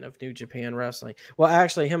Hogan of New Japan Wrestling. Well,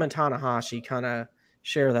 actually, him and Tanahashi kind of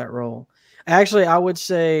share that role. Actually, I would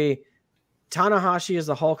say Tanahashi is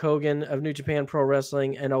the Hulk Hogan of New Japan Pro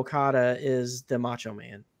Wrestling, and Okada is the Macho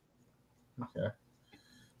Man. Okay.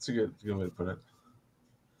 That's a good way to put it.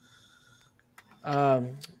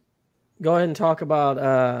 Go ahead and talk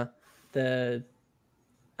about did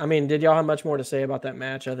y'all have much more to say about that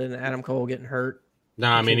match other than Adam Cole getting hurt? No,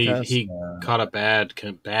 I mean he caught a bad.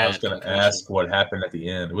 I was going to ask what happened at the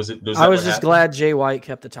end. I was just glad Jay White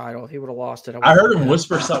kept the title. He would have lost it. I heard him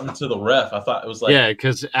whisper something to the ref. I thought it was like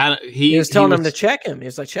because he was telling him to check him. He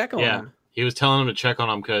was like, check on him. Yeah, he was telling him to check on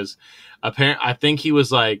him because apparently I think he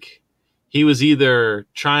was like. He was either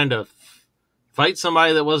trying to fight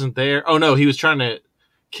somebody that wasn't there. Oh, no, he was trying to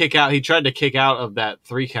kick out. He tried to kick out of that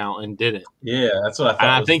 3 count and didn't. Yeah, that's what I thought. And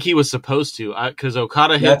I think he was supposed to because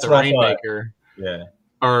Okada hit the Rainmaker. Yeah.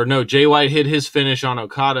 Or no, Jay White hit his finish on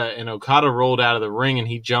Okada, and Okada rolled out of the ring, and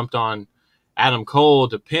he jumped on Adam Cole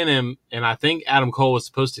to pin him. And I think Adam Cole was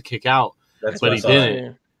supposed to kick out, but he didn't.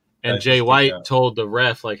 Yeah. And Jay White told the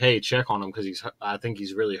ref, like, hey, check on him because I think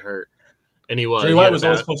he's really hurt. And he was. Jay White was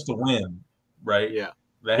always supposed to win, right? Yeah.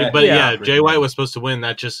 Jay White was supposed to win.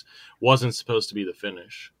 That just wasn't supposed to be the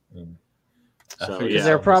finish. Mm. So because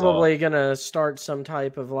they're probably going to start some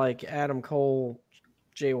type of like Adam Cole,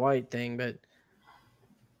 Jay White thing, but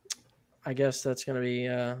I guess that's going to be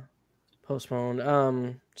postponed.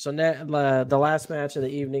 So the last match of the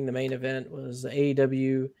evening, the main event, was the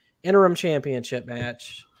AEW Interim Championship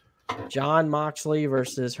match. Jon Moxley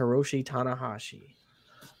versus Hiroshi Tanahashi.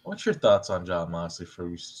 What's your thoughts on John Moxley before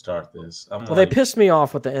we start this? Well, they pissed me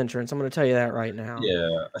off with the entrance. I'm going to tell you that right now.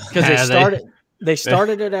 Yeah. Because they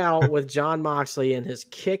started it out with John Moxley and his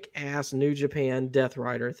kick-ass New Japan Death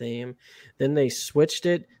Rider theme. Then they switched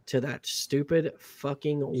it to that stupid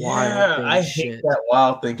fucking wild thing. I hate that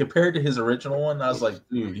wild thing. Compared to his original one, I was like,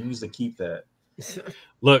 dude, he needs to keep that.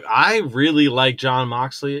 Look, I really like John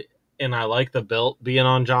Moxley, and I like the belt being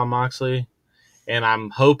on John Moxley. And I'm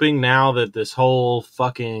hoping now that this whole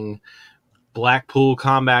fucking Blackpool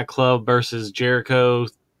Combat Club versus Jericho,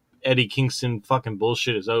 Eddie Kingston fucking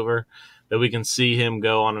bullshit is over, that we can see him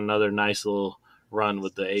go on another nice little run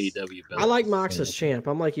with the AEW belt. I like Mox as champ.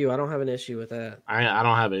 I'm like you. I don't have an issue with that. I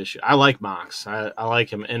don't have an issue. I like Mox. I like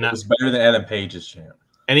him. And it was better than Adam Page as champ.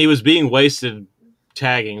 And he was being wasted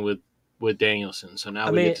tagging with Danielson. So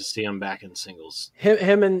now we get to see him back in singles.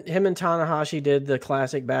 Him and Tanahashi did the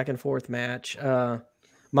classic back and forth match.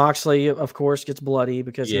 Moxley, of course, gets bloody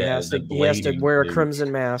because he has to wear a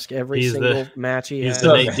crimson mask every single match he has. He's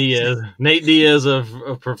the Nate Diaz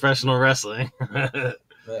of professional wrestling.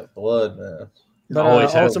 That blood, man. But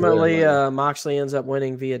ultimately, Moxley ends up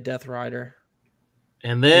winning via Death Rider.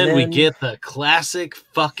 And then we get the classic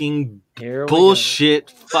fucking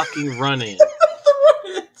bullshit fucking run-in.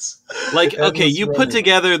 Like, okay, you put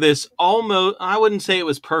together this almost, I wouldn't say it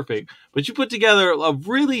was perfect, but you put together a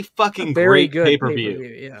really fucking great pay-per-view.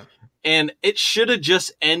 Yeah. And it should have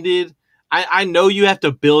just ended. I know you have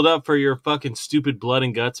to build up for your fucking stupid blood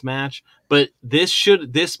and guts match, but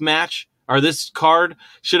this match or this card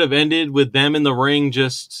should have ended with them in the ring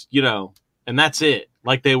just, and that's it.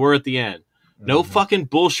 Like they were at the end. No fucking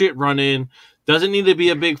bullshit run-in. Doesn't need to be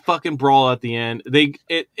a big fucking brawl at the end.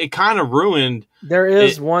 It kind of ruined. There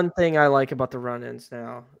is one thing I like about the run-ins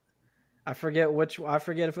now. I forget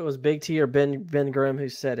if it was Big T or Ben Grimm who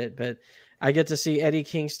said it, but I get to see Eddie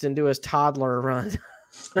Kingston do his toddler run.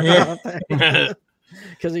 Because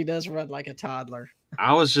he does run like a toddler.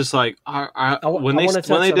 I was just like, when they did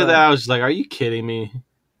that, I was just like, are you kidding me?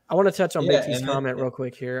 I want to touch on Big T's comment real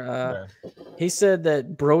quick here. He said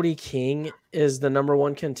that Brody King is the number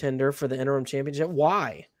one contender for the interim championship.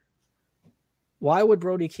 Why? Why would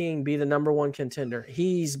Brody King be the number one contender?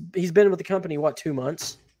 He's been with the company, 2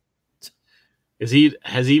 months? Has he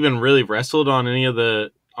even really wrestled on any of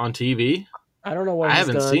on TV? I don't know what I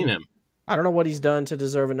haven't seen him. I don't know what he's done to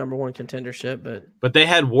deserve a number one contendership, but they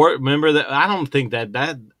had remember that I don't think that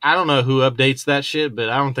I don't know who updates that shit, but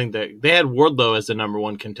I don't think that they had Wardlow as the number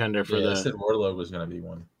one contender for I said Wardlow was going to be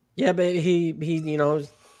one. Yeah, but he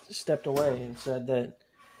stepped away and said that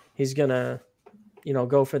he's gonna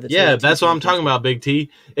go for the that's what I'm talking about, Big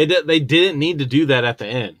T. They didn't need to do that at the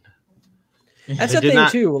end. That's the thing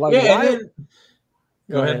too. Like, why?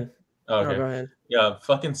 Go ahead. Okay. No, go ahead. Yeah,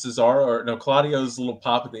 fucking Claudio's little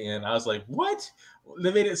pop at the end. I was like, what?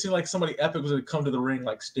 They made it seem like somebody epic was going to come to the ring,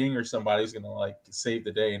 like Sting or somebody who's going to like save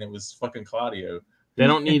the day, and it was fucking Claudio. They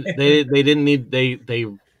don't need. They didn't need.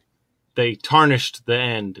 They tarnished the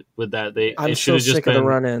end with that. I'm so sick of the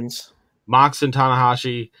run-ins. Mox and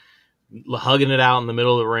Tanahashi hugging it out in the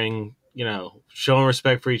middle of the ring, showing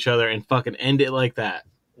respect for each other, and fucking end it like that.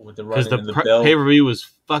 Because the pay-per-view was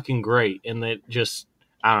fucking great, and it just.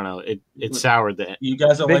 I don't know. It soured that. You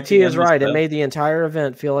guys don't Big T is right. It made the entire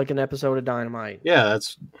event feel like an episode of Dynamite. Yeah,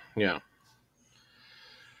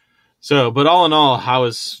 So, but all in all, I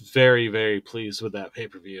was very, very pleased with that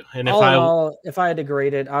pay-per-view. And if I had to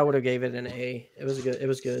grade it, I would have gave it an A. It was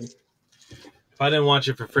good. If I didn't watch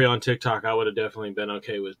it for free on TikTok, I would have definitely been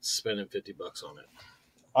okay with spending $50 on it.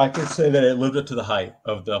 I could say that it lived up to the hype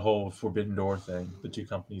of the whole Forbidden Door thing. The two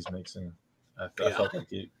companies mixing. I felt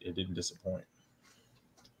like it didn't disappoint.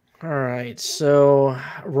 All right, so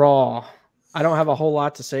Raw. I don't have a whole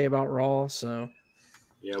lot to say about Raw, so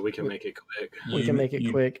yeah, we can make it quick. We can make it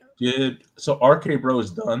quick. So RK Bro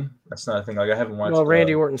is done. That's not a thing. Like I haven't watched. Well,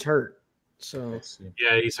 Randy Orton's hurt, so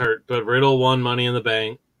yeah, he's hurt. But Riddle won Money in the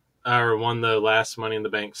Bank, or won the last Money in the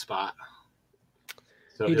Bank spot.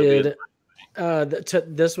 So he did.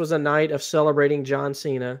 This was a night of celebrating John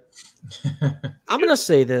Cena. I'm gonna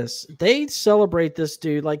say this: they celebrate this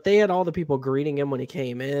dude like they had all the people greeting him when he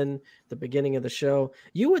came in the beginning of the show.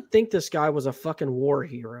 You would think this guy was a fucking war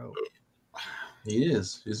hero. He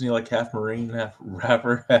is, isn't he? Like half Marine, half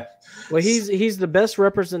rapper. Well, he's the best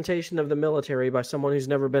representation of the military by someone who's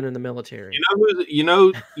never been in the military. You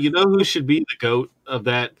know who should be the GOAT of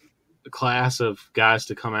that class of guys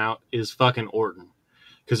to come out is fucking Orton.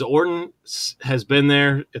 Because Orton has been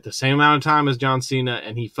there at the same amount of time as John Cena,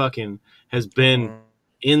 and he fucking has been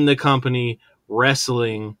in the company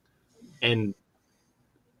wrestling and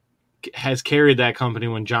has carried that company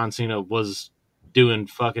when John Cena was doing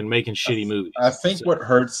fucking making shitty movies. I think what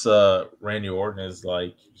hurts Randy Orton is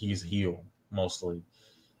like he's heel mostly,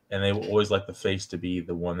 and they always like the face to be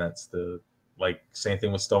the one that's the like same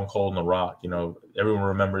thing with Stone Cold and The Rock. You know, everyone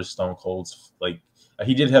remembers Stone Cold's like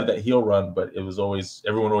he did have that heel run, but it was always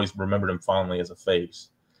everyone always remembered him fondly as a face.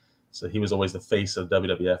 So he was always the face of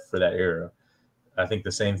WWF for that era. I think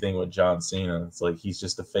the same thing with John Cena. It's like he's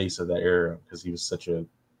just the face of that era because he was such a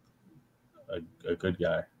good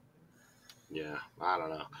guy. Yeah, I don't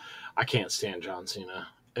know. I can't stand John Cena.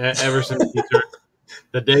 Ever since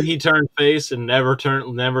the day he turned face and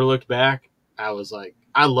never looked back, I was like,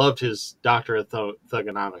 I loved his Doctor of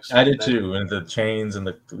Thugonomics. I did too, and the chains and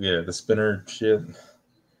the spinner shit.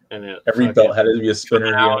 And every belt had to be a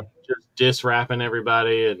spinner. Out, just diss rapping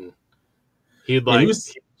everybody, and he'd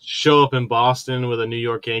show up in Boston with a New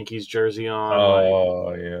York Yankees jersey on.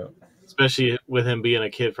 Oh yeah. Especially with him being a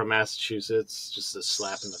kid from Massachusetts, just a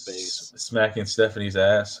slap in the face. Smacking Stephanie's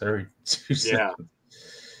ass every 2 seconds. Yeah.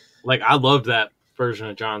 Like, I loved that version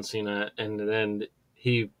of John Cena, and then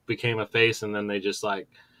he became a face, and then they just, like,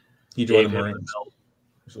 he joined the Marines.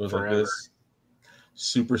 So it was like this.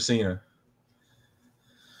 Super Cena.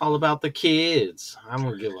 All about the kids. I'm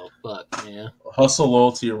going to give a fuck, man. Hustle,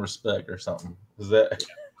 loyalty, and respect or something. Is that?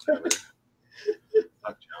 Yeah,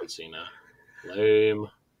 fuck John Cena. Lame.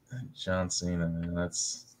 John Cena, man,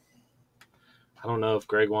 that's. I don't know if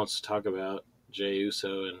Greg wants to talk about Jey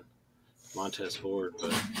Uso and Montez Ford,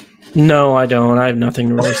 but no, I don't. I have nothing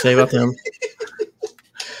to really say about them.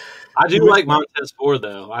 I do like Montez Ford,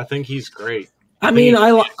 though. I think he's great. I mean,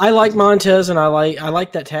 I like Montez and I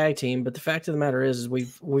like that tag team, but the fact of the matter is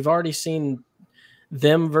we've already seen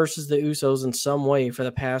them versus the Usos in some way for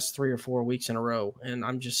the past 3 or 4 weeks in a row, and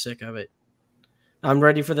I'm just sick of it. I'm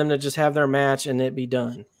ready for them to just have their match and it be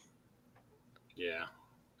done. Yeah.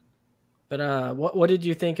 But what did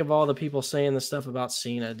you think of all the people saying the stuff about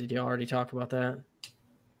Cena? Did you already talk about that?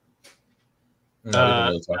 No,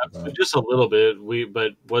 really talk about just a little bit.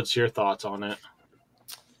 But what's your thoughts on it?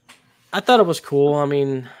 I thought it was cool. I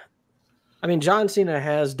mean, John Cena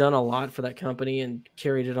has done a lot for that company and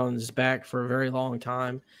carried it on his back for a very long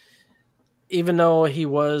time. Even though he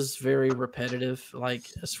was very repetitive, like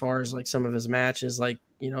as far as like some of his matches, like,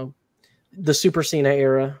 you know, the Super Cena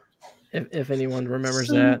era. If anyone remembers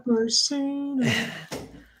Super Cena.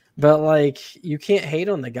 But like, you can't hate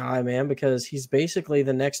on the guy, man, because he's basically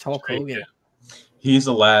the next Hulk Hogan. Yeah. He's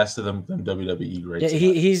the last of them WWE greats. Yeah,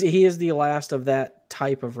 he is the last of that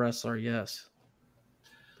type of wrestler. Yes,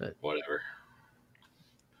 but whatever.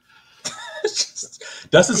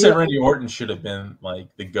 Dustin said Randy Orton should have been like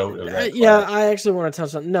the GOAT of that. Yeah, I actually want to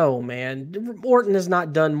touch on. No, man, Orton has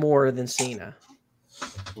not done more than Cena.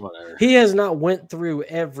 Whatever. He has not went through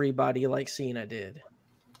everybody like Cena did.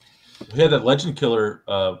 He had that legend killer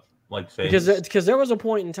like phase. Because there was a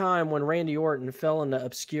point in time when Randy Orton fell into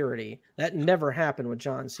obscurity. That never happened with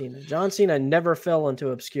John Cena. John Cena never fell into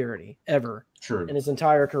obscurity ever. True. In his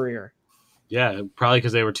entire career. Yeah, probably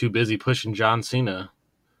because they were too busy pushing John Cena.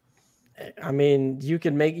 I mean, you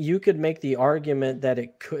could make the argument that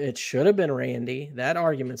it should have been Randy. That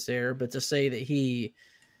argument's there, but to say that he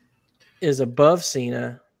is above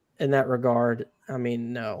Cena in that regard, I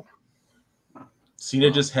mean, no.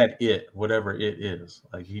 Cena just had whatever it is.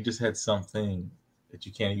 Like, he just had something that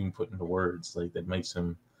you can't even put into words, like, that makes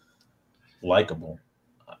him likable.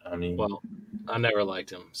 I mean, well, I never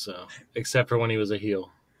liked him, so except for when he was a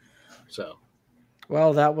heel. So,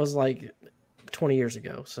 well, that was like 20 years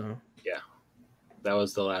ago. So, yeah, that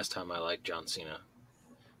was the last time I liked John Cena.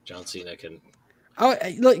 John Cena can. Oh,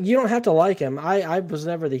 look, you don't have to like him. I was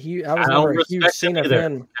never the huge. I was never a huge Cena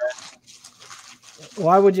fan.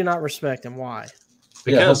 Why would you not respect him? Why?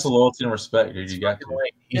 Because hustle, loyalty, and respect, dude. You got to.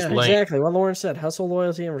 He's exactly what Lauren said. Hustle,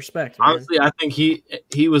 loyalty, and respect. Man. Honestly, I think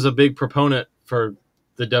he was a big proponent for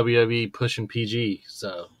the WWE pushing PG.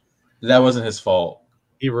 So that wasn't his fault.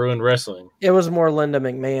 He ruined wrestling. It was more Linda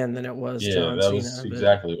McMahon than it was John Cena. Yeah, that was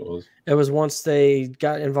exactly what it was. It was once they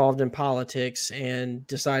got involved in politics and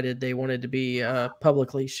decided they wanted to be a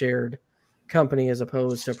publicly shared company as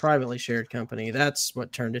opposed to a privately shared company. That's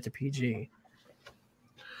what turned it to PG.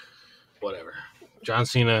 Whatever. John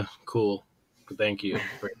Cena, cool. Thank you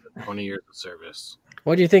for 20 years of service.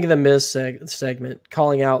 What do you think of the Miz segment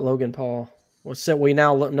calling out Logan Paul? Well, so we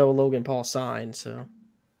now know Logan Paul signed, so.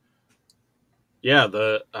 Yeah,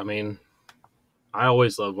 I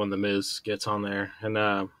always love when the Miz gets on there,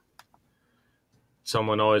 and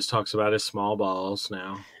someone always talks about his small balls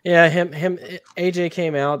now. Yeah, him, AJ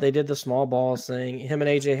came out. They did the small balls thing. Him and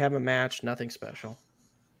AJ have a match. Nothing special.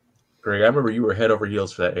 Greg, I remember you were head over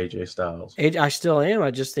heels for that AJ Styles. I still am. I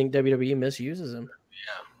just think WWE misuses him.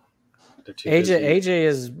 They're too busy. AJ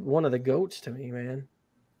is one of the goats to me, man.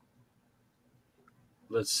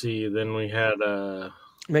 Let's see. Then we had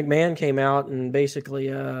McMahon came out and basically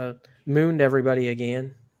mooned everybody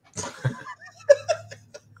again.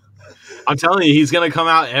 I'm telling you, he's gonna come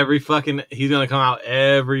out every fucking week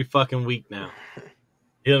now.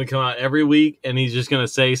 He's gonna come out every week and he's just gonna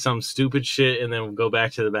say some stupid shit and then go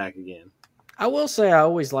back to the back again. I will say I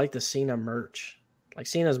always liked the Cena merch. Like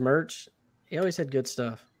Cena's merch, he always had good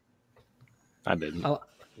stuff. I didn't.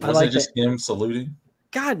 Was it just him saluting?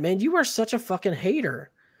 God, man, you are such a fucking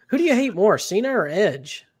hater. Who do you hate more, Cena or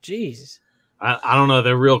Edge? Jeez. I don't know.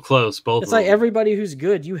 They're real close, both. It's like everybody who's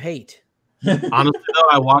good you hate. Honestly, though,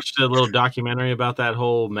 I watched a little documentary about that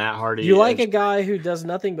whole Matt Hardy. You like a guy who does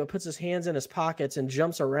nothing but puts his hands in his pockets and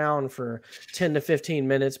jumps around for 10 to 15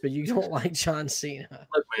 minutes, but you don't like John Cena.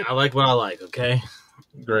 Look, man, I like what I like, okay?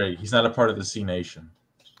 Great. He's not a part of the C Nation.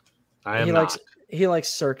 He likes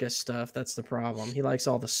circus stuff. That's the problem. He likes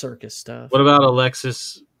all the circus stuff. What about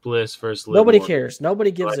Alexis Bliss versus Liv Nobody Morgan? cares.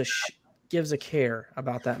 Nobody gives a care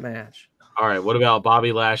about that match. All right, what about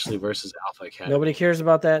Bobby Lashley versus Alpha Academy? Nobody cares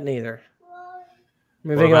about that neither.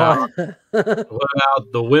 Moving on. What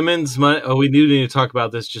about the women's money? Oh, we do need to talk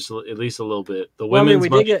about this just at least a little bit. The women's we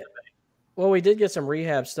did get some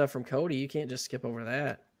rehab stuff from Cody. You can't just skip over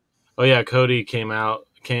that. Oh yeah, Cody did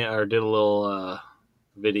a little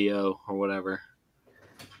video or whatever.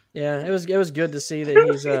 Yeah, it was good to see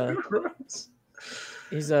that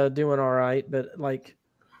he's doing all right, but like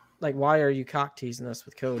why are you cock teasing us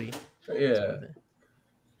with Cody? Yeah.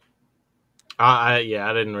 I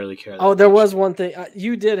didn't really care. Oh, there was one thing.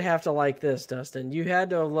 You did have to like this, Dustin. You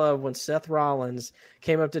had to have loved when Seth Rollins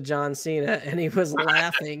came up to John Cena and he was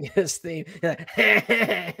laughing his theme.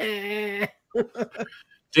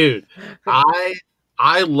 Dude,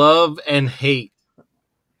 I love and hate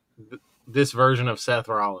this version of Seth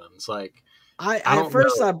Rollins. Like, at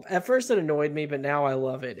first it annoyed me, but now I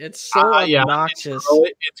love it. It's so obnoxious.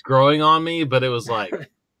 It's growing on me, but it was like,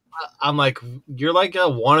 I'm like, you're like a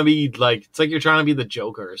wannabe, like it's like you're trying to be the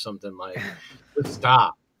Joker or something. Like,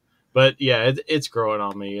 stop. But yeah, it's growing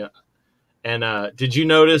on me. And did you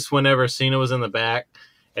notice whenever Cena was in the back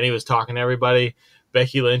and he was talking to everybody,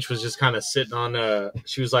 Becky Lynch was just kind of sitting on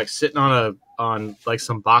on like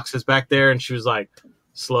some boxes back there, and she was like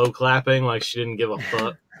slow clapping, like she didn't give a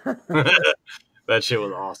fuck. That shit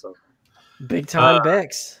was awesome. Big time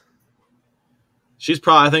Bex.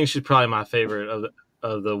 I think she's probably my favorite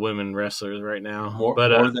of the women wrestlers right now. More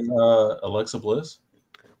than Alexa Bliss?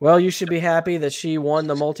 Well, you should be happy that she won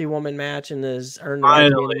the multi-woman match and has earned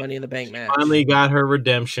the Money in the Bank match. Finally got her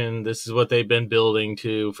redemption. This is what they've been building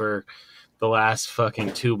to for the last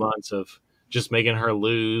fucking 2 months of just making her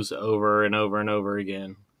lose over and over and over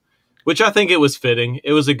again. Which I think it was fitting.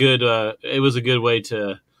 It was a good way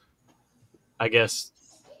to, I guess,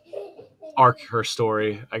 arc her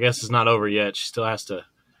story. I guess it's not over yet. She still has to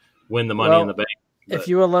win the Money in the Bank. But if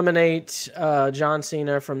you eliminate John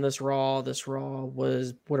Cena from this Raw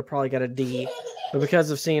would have probably got a D, but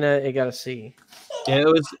because of Cena, it got a C. Yeah,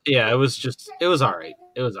 it was all right.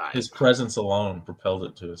 It was all right. His presence alone propelled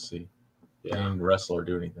it to a C. Yeah. Any wrestler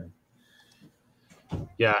do anything.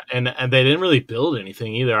 Yeah, and they didn't really build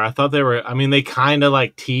anything either. I thought they kind of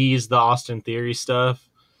like teased the Austin Theory stuff.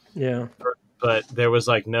 Yeah. But there was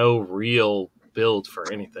like no real build for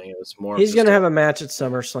anything. It was more. He's gonna have a match at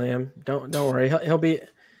SummerSlam. Don't worry.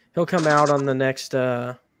 He'll come out on the next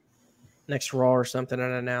Raw or something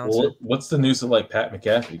and announce it. What's the news of like Pat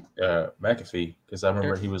McAfee? Because I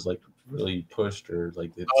remember he was like really pushed or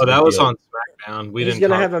like. That was on SmackDown. He's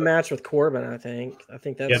gonna have a match with Corbin. I think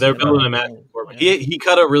that's. Yeah, they're building a match with Corbin. Yeah. He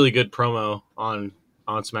cut a really good promo on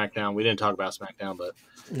SmackDown. We didn't talk about SmackDown, but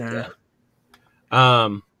nah.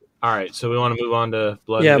 Yeah. All right, so we want to move on to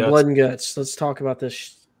Blood and Guts. Blood and Guts. Let's talk about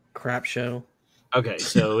this crap show. Okay,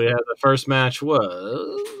 so we have the first match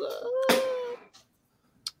was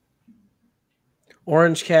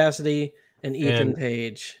Orange Cassidy and Ethan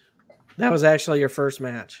Page. That was actually your first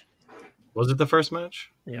match. Was it the first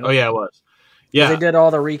match? Yep. Oh, yeah, it was. Yeah. They did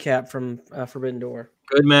all the recap from Forbidden Door.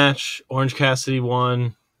 Good match. Orange Cassidy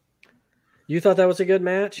won. You thought that was a good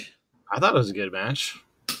match? I thought it was a good match.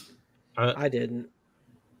 I didn't.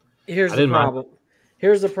 Here's the problem.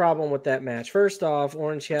 Here's the problem with that match. First off,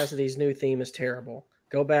 Orange Cassidy's new theme is terrible.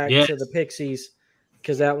 Go back to the Pixies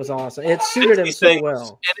because that was awesome. It suited him so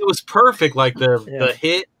well. And it was perfect, like the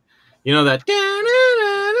hit, that.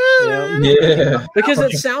 Yeah. Because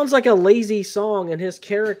it sounds like a lazy song, and his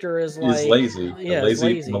character is like. He's lazy. Yeah,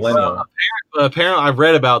 lazy millennial. Apparently, I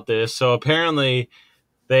read about this. So apparently,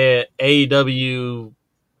 the AEW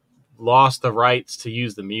lost the rights to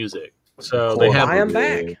use the music. So they have buy him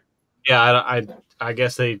back. Yeah, I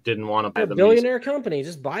guess they didn't want to buy You're a the billionaire music. company.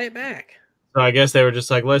 Just buy it back. So I guess they were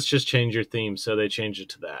just like, let's just change your theme. So they changed it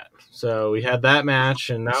to that. So we had that match,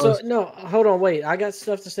 and that was No, hold on, wait. I got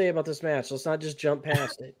stuff to say about this match. Let's not just jump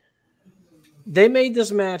past it. They made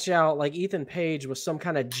this match out like Ethan Page was some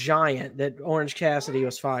kind of giant that Orange Cassidy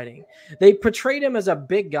was fighting. They portrayed him as a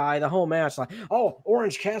big guy the whole match, like, oh,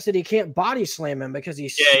 Orange Cassidy can't body slam him because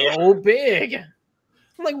he's so big.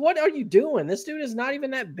 I'm like, what are you doing? This dude is not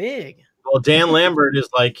even that big. Well, Dan Lambert is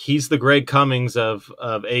like, he's the Greg Cummings of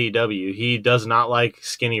AEW. He does not like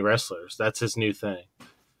skinny wrestlers. That's his new thing.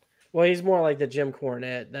 Well, he's more like the Jim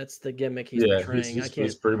Cornette. That's the gimmick he's portraying.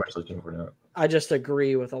 He's pretty much like Jim Cornette. I just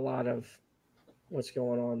agree with a lot of what's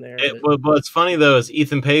going on there. What's funny though is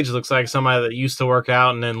Ethan Page looks like somebody that used to work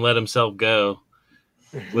out and then let himself go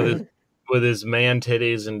with his man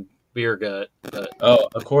titties and beer gut. But,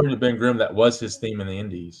 according to Ben Grimm, that was his theme in the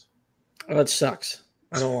Indies. Oh, it sucks.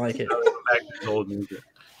 I don't like it. Back to his old music.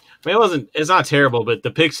 I mean, it's not terrible, but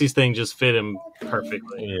the Pixies thing just fit him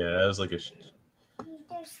perfectly. Yeah, it was like a.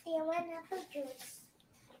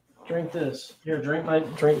 Drink this. Here, drink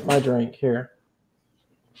my drink. Here.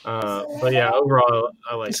 But yeah, overall,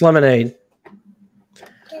 I like it's lemonade.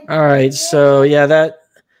 All right, so yeah,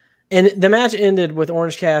 and the match ended with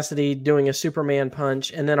Orange Cassidy doing a Superman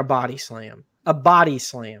punch and then a body slam. A body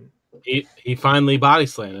slam. He finally body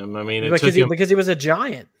slammed him. I mean, because he was a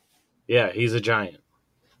giant. Yeah, he's a giant.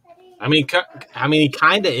 I mean, he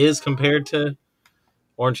kind of is compared to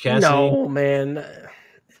Orange Cassidy. No, man,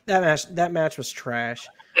 that match was trash.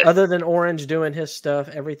 Other than Orange doing his stuff,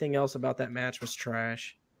 everything else about that match was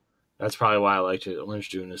trash. That's probably why I liked it. Orange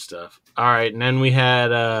doing his stuff. All right, and then we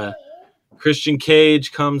had Christian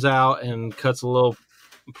Cage comes out and cuts a little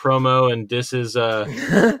promo and disses.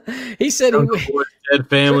 He said dead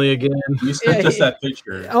family again. You sent us that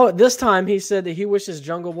picture. Oh, this time he said that he wishes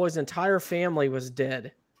Jungle Boy's entire family was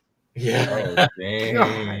dead. Yeah. Oh,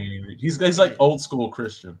 dang. He's like old school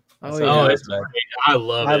Christian. That's it's great. I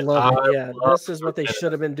love it. Yeah, this is what they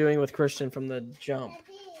should have been doing with Christian from the jump.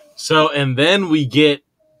 So, and then we get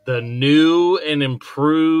the new and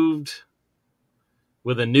improved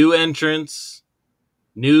with a new entrance,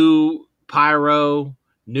 new pyro,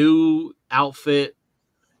 new outfit,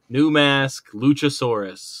 new mask,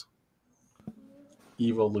 Luchasaurus.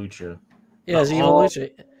 Evil Lucha. Yeah, it's Evil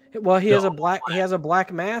Lucha. Well, he has a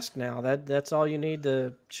black mask now. That's all you need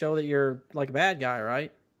to show that you're like a bad guy,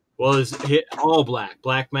 right? Well, it's all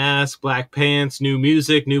black mask, black pants, new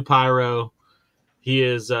music, new pyro. He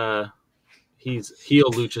is he's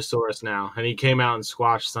heel Luchasaurus now, and he came out and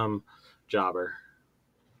squashed some jobber.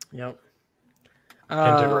 Yep.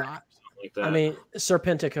 Like that. I mean,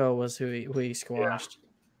 Serpentico was who he squashed.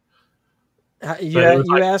 Yeah.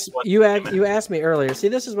 You asked me earlier. See,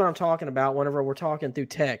 this is what I'm talking about whenever we're talking through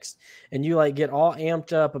text and you like get all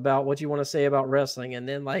amped up about what you want to say about wrestling. And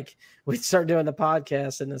then like we start doing the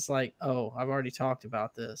podcast and it's like, oh, I've already talked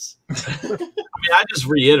about this. I mean, I just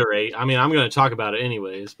reiterate. I mean, I'm going to talk about it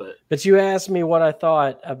anyways, but you asked me what I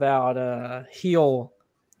thought about heel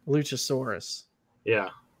Luchasaurus. Yeah.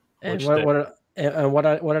 And what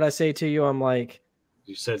did I say to you? I'm like,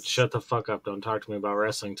 you said, shut the fuck up. Don't talk to me about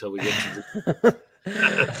wrestling until we get to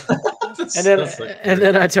and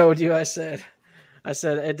then I told you, I said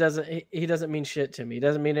he doesn't mean shit to me. He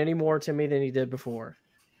doesn't mean any more to me than he did before.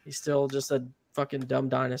 He's still just a fucking dumb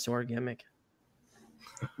dinosaur gimmick.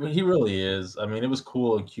 Well, he really is. I mean, it was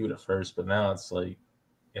cool and cute at first, but now it's like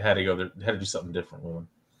it had to go there. It had to do something different with him.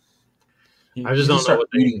 I just don't know what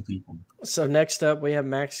eating people. So next up, we have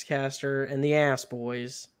Max Caster and the Ass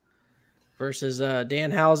Boys versus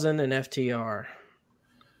Danhausen and FTR.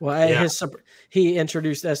 Well, he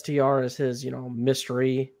introduced STR as his,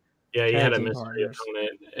 mystery. Yeah, he had a mystery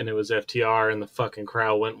opponent, and it was FTR, and the fucking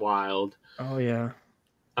crowd went wild. Oh yeah.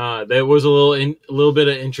 There was a little bit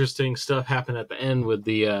of interesting stuff happened at the end with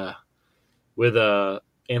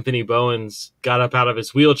Anthony Bowens got up out of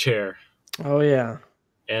his wheelchair. Oh yeah.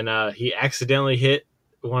 And he accidentally hit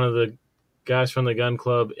one of the guys from the Gun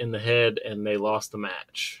Club in the head, and they lost the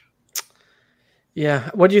match. Yeah.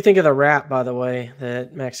 What do you think of the rap, by the way,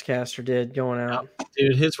 that Max Caster did going out?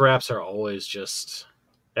 Dude, his raps are always just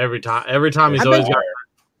every time he's always got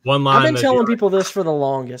one line. I've been telling people this for the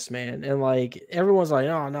longest, man. And like everyone's like,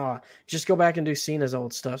 oh no, just go back and do Cena's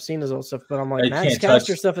old stuff. But I'm like, Max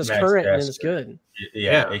Caster stuff is current and it's good.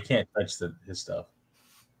 Yeah, it can't touch his stuff.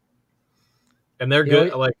 And they're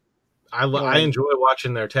good. Like I enjoy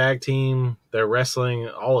watching their tag team, their wrestling,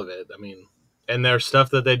 all of it. I mean, and their stuff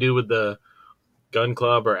that they do with the Gun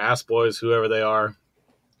Club or Ass Boys, whoever they are,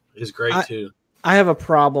 is great too. I have a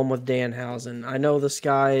problem with Danhausen. I know this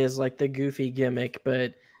guy is like the goofy gimmick,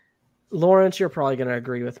 but Lawrence, you're probably going to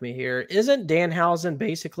agree with me here. Isn't Danhausen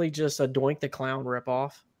basically just a Doink the Clown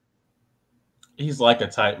ripoff? He's like a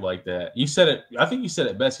type like that. You said it. I think you said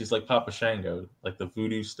it best. He's like Papa Shango, like the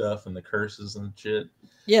voodoo stuff and the curses and shit.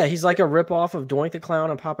 Yeah, he's like a ripoff of Doink the Clown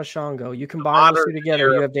and Papa Shango. You combine those two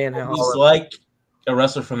together, you have Danhausen. He's like a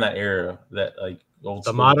wrestler from that era, that like old.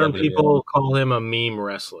 The modern people call him a meme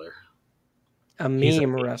wrestler. A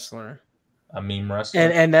meme wrestler. A meme wrestler.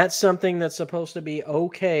 And that's something that's supposed to be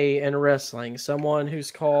okay in wrestling. Someone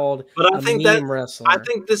who's called meme wrestler. I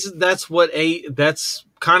think that's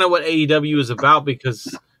kind of what AEW is about,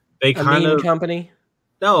 because they kind of company.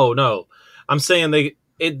 No. I'm saying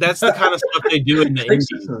that's the kind of stuff they do in the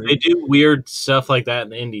indies. They do weird stuff like that in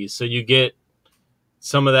the indies. So you get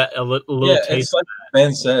some of that a little taste. It's like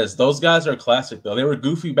Ben says, those guys are classic though. They were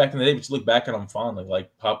goofy back in the day, but you look back at them fondly, like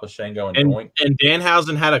Papa Shango and Doink. And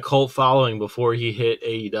Danhausen had a cult following before he hit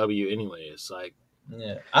AEW. Anyway, it's like,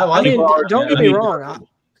 yeah, don't get me wrong.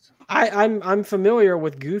 I'm familiar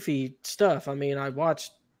with goofy stuff. I mean, I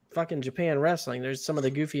watched fucking Japan wrestling. There's some of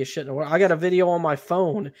the goofiest shit in the world. I got a video on my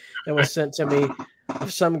phone that was sent to me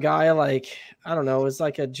of some guy, like, I don't know, it's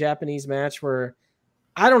like a Japanese match where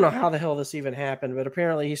I don't know how the hell this even happened, but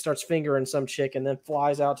apparently he starts fingering some chick and then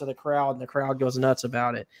flies out to the crowd, and the crowd goes nuts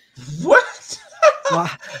about it. What?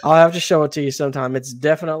 I'll have to show it to you sometime. It's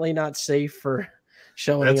definitely not safe for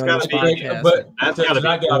showing on this podcast. But to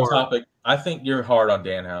not get off topic, I think you're hard on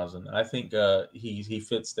Danhausen. I think he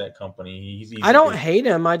fits that company. I don't hate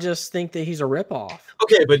him. I just think that he's a ripoff.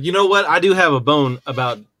 Okay, but you know what? I do have a bone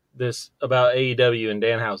about this, about AEW and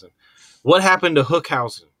Danhausen. What happened to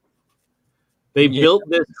Hookhausen? They built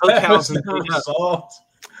this Hookhausen thing up.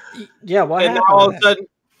 Yeah, what happened?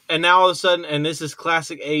 Now all of a sudden, and this is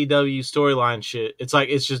classic AEW storyline shit. It's like,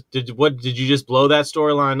 it's just, did you just blow that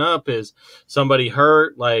storyline up? Is somebody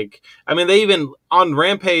hurt? Like, I mean, they even on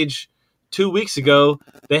Rampage 2 weeks ago,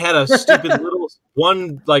 they had a stupid little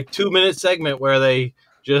 2-minute segment where they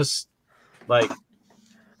just like.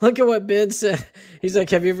 Look at what Ben said. He's like,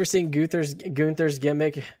 have you ever seen Gunther's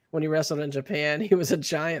gimmick when he wrestled in Japan? He was a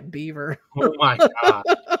giant beaver. Oh my god.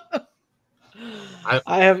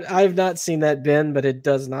 I have not seen that, Ben, but it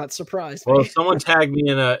does not surprise me. Well, someone tagged me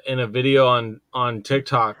in a video on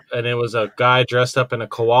TikTok, and it was a guy dressed up in a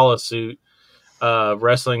koala suit,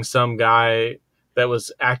 wrestling some guy that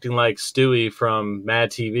was acting like Stewie from Mad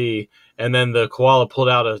TV, and then the koala pulled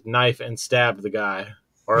out a knife and stabbed the guy,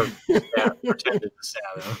 or pretended to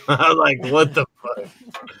stab him. I was like, what the fuck?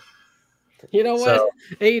 You know what?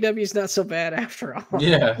 AEW's not so bad after all.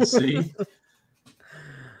 Yeah, see.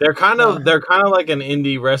 They're kind of like an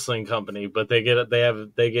indie wrestling company, but they get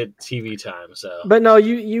TV time. So, but no,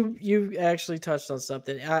 you actually touched on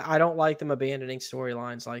something. I don't like them abandoning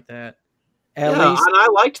storylines like that. At least, and I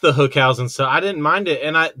liked the Hookhausen stuff. I didn't mind it,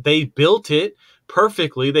 and they built it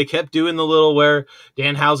perfectly. They kept doing the little where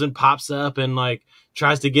Danhausen pops up and like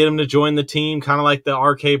tries to get him to join the team, kind of like the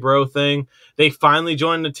RK Bro thing. They finally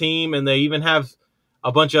joined the team, and they even have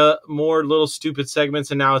a bunch of more little stupid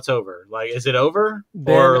segments, and now it's over. Like, is it over?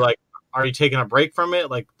 Ben, or like, are you taking a break from it?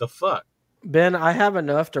 Like, the fuck? Ben, I have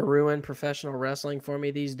enough to ruin professional wrestling for me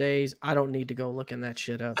these days. I don't need to go looking that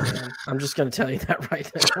shit up, man. I'm just going to tell you that right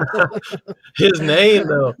now. His name,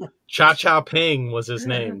 though, Cha Cha Ping was his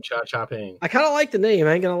name. Cha Cha Ping. I kind of like the name.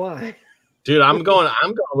 I ain't going to lie. Dude, I'm going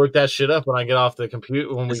to look that shit up when I get off the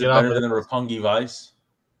computer. When we get off better than Roppongi Vice?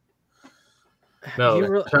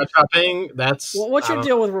 No, Cha Cha Ping. That's what's your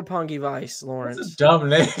deal with Roppongi Vice, Lawrence? That's a dumb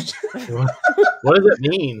name. What does it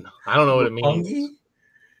mean? I don't know what it means.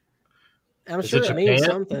 I'm sure it means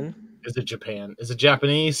something. Is it Japan? Is it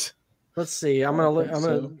Japanese? Let's see. I'm gonna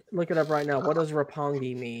look it up right now. What does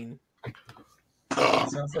Roppongi mean? It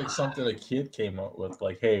sounds like something a kid came up with.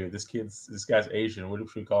 Like, hey, this guy's Asian. What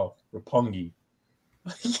should we call Roppongi?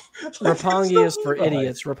 Roppongi is for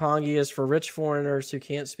idiots. Roppongi is for rich foreigners who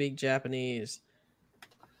can't speak Japanese.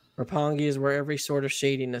 Roppongi is where every sort of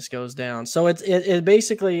shadiness goes down. So it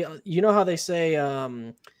basically, you know how they say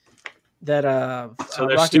that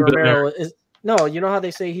Rocky Romero is. No, you know how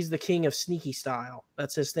they say he's the king of sneaky style.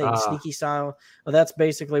 That's his thing, sneaky style. Well, that's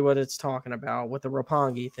basically what it's talking about. What the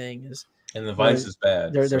Roppongi thing is. And the Vice is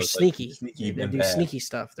bad. They're sneaky. Like they do sneaky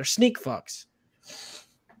stuff. They're sneak fucks.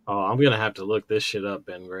 Oh, I'm gonna have to look this shit up,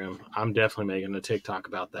 Ben Grimm. I'm definitely making a TikTok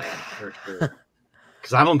about that for sure.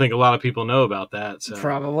 Because I don't think a lot of people know about that. So.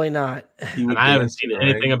 Probably not. And I haven't seen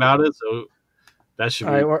anything about it, so that should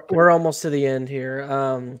be. All right, we're almost to the end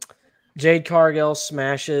here. Jade Cargill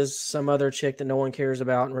smashes some other chick that no one cares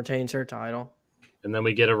about and retains her title. And then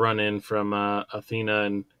we get a run-in from Athena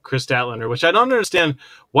and Chris Statlander, which I don't understand.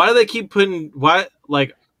 Why do they keep putting...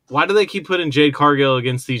 why do they keep putting Jade Cargill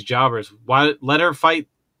against these jobbers? Why let her fight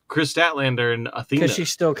Chris Statlander and Athena? Because she's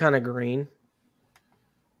still kind of green.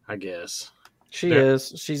 I guess she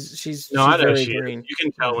is. She's I know very she green. is. You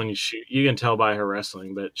can tell when you can tell by her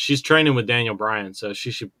wrestling, but she's training with Daniel Bryan, so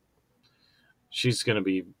she's gonna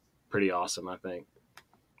be pretty awesome. I think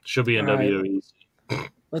she'll be in WWE.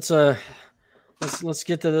 Let's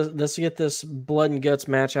get to this. Let's get this blood and guts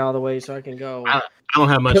match out of the way so I can go. I don't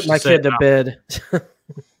have much put my kid to bed.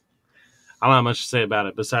 I don't have much to say about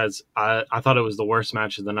it. Besides, I thought it was the worst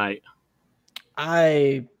match of the night.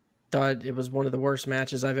 I thought it was one of the worst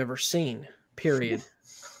matches I've ever seen. Period.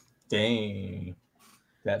 Dang.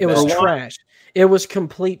 It was trash. It was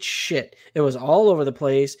complete shit. It was all over the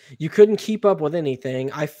place. You couldn't keep up with anything.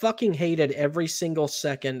 I fucking hated every single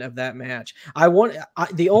second of that match.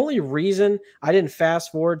 The only reason I didn't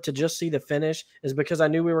fast forward to just see the finish is because I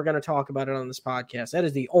knew we were going to talk about it on this podcast. That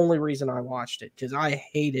is the only reason I watched it, because I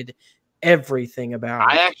hated everything about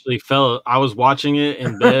it. I was watching it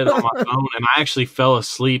in bed on my phone, and I actually fell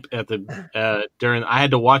asleep at during. I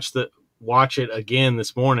had to watch it again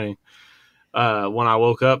this morning. When I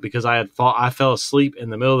woke up, because I fell asleep in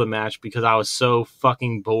the middle of the match because I was so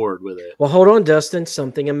fucking bored with it. Well, hold on, Dustin.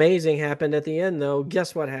 Something amazing happened at the end, though.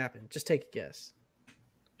 Guess what happened? Just take a guess.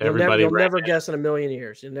 You'll never guess in a million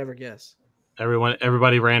years. You'll never guess.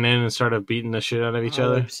 Everybody ran in and started beating the shit out of each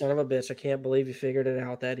other. Son of a bitch! I can't believe you figured it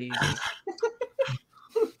out that easy,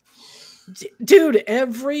 dude.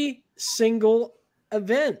 Every single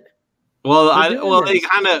event.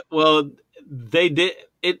 They did.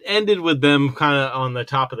 It ended with them kind of on the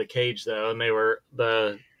top of the cage, though, and they were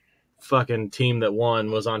the fucking team that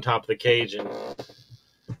won was on top of the cage,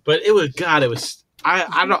 but it was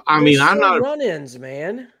I'm not run-ins,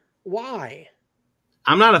 man. Why?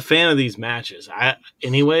 I'm not a fan of these matches.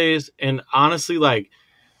 And honestly, like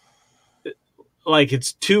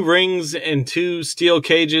it's 2 rings and 2 steel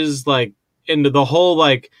cages, like into the whole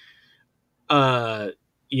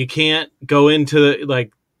you can't go into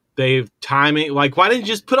they've timing. Like, why didn't you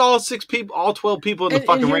just put all 12 people in the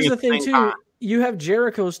fucking ring at the same time? You have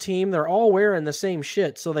Jericho's team; they're all wearing the same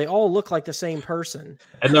shit, so they all look like the same person.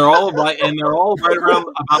 And they're all right around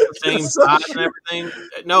about the same size and everything.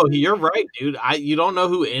 No, you're right, dude. You don't know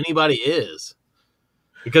who anybody is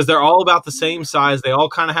because they're all about the same size. They all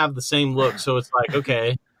kind of have the same look, so it's like,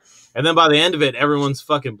 okay. And then by the end of it, everyone's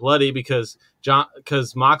fucking bloody because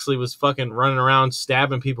Moxley was fucking running around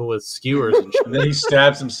stabbing people with skewers and shit. And then he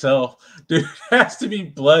stabs himself. Dude, there has to be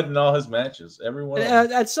blood in all his matches. Everyone.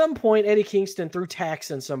 At some point, Eddie Kingston threw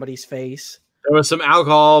tacks in somebody's face. There was some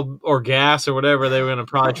alcohol or gas or whatever. They were going to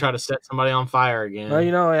probably try to set somebody on fire again.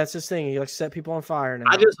 Well, that's his thing. He likes to set people on fire now.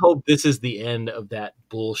 I just hope this is the end of that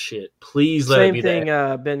bullshit. Please let it be same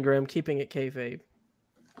thing, Ben Grimm, keeping it kayfabe.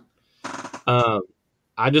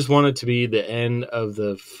 I just want it to be the end of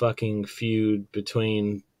the fucking feud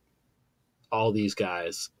between all these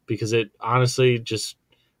guys because it honestly just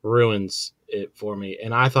ruins it for me.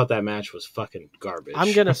 And I thought that match was fucking garbage.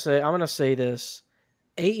 I'm gonna say this.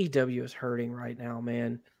 AEW is hurting right now,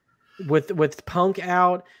 man. With Punk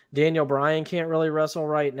out, Daniel Bryan can't really wrestle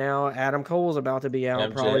right now. Adam Cole's about to be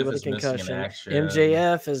out, probably with a concussion.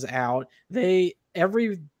 MJF is out.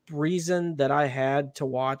 Every reason that I had to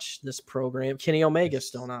watch this program, Kenny Omega's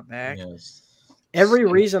still not back. Yes. Every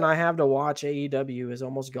reason I have to watch AEW is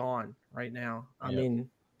almost gone right now. I mean,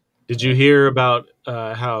 did you hear about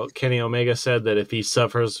how Kenny Omega said that if he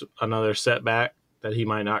suffers another setback, that he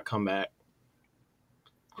might not come back?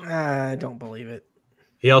 I don't believe it.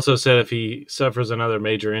 He also said if he suffers another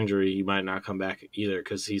major injury, he might not come back either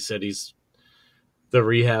because he said the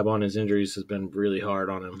rehab on his injuries has been really hard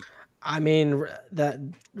on him. I mean, that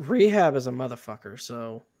rehab is a motherfucker,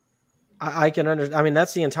 so I can understand. I mean,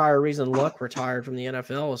 that's the entire reason Luck retired from the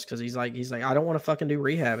NFL is because he's like, I don't want to fucking do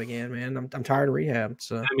rehab again, man. I'm tired of rehab.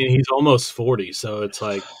 So I mean, he's almost 40, so it's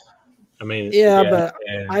like, I mean, but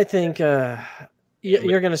I think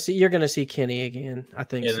you're gonna see Kenny again. I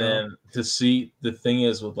think. And then to see the thing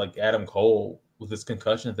is with like Adam Cole with this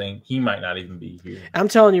concussion thing, he might not even be here. I'm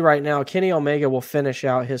telling you right now, Kenny Omega will finish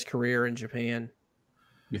out his career in Japan.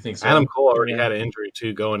 You think so? Adam Cole already had an injury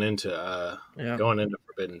too going into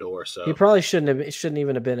Forbidden Door, so he probably shouldn't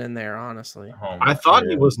even have been in there. Honestly, I thought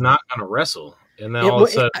he was not going to wrestle, and then all of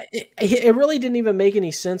a sudden, it really didn't even make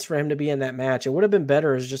any sense for him to be in that match. It would have been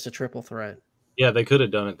better as just a triple threat. Yeah, they could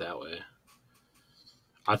have done it that way.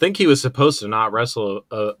 I think he was supposed to not wrestle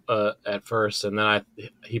at first, and then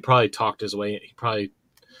he probably talked his way. He probably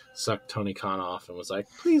sucked Tony Khan off and was like,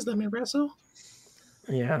 "Please let me wrestle."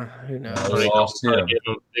 Yeah, who knows? Tony Khan gave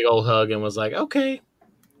him a big old hug and was like, "Okay."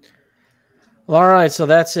 Well, all right, so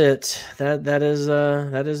that's it. That is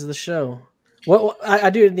the show. What I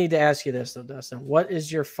do need to ask you this though, Dustin. What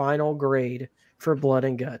is your final grade for Blood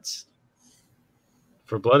and Guts?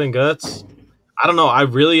 For Blood and Guts, I don't know. I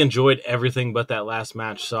really enjoyed everything but that last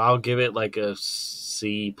match, so I'll give it like a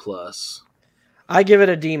C plus. I give it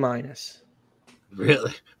a D minus.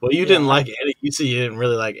 Really? Well, you didn't like any. You see, you didn't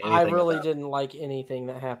really like anything. I really didn't like anything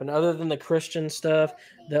that happened other than the Christian stuff.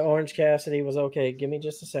 The Orange Cassidy was okay. Give me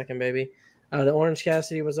just a second, baby. The Orange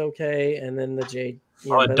Cassidy was okay, and then the Jade.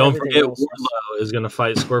 And don't forget, Wardlow is going to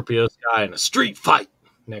fight Scorpio Sky in a street fight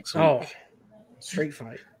next week. Oh, street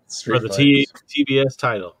fight for the TBS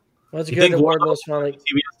title. Well, it's good that Wardlow's finally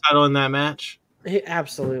TBS title in that match.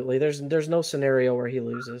 Absolutely. There's no scenario where he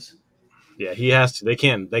loses. Yeah, he has to. They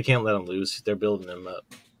can't let him lose. They're building him up.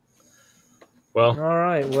 Well, all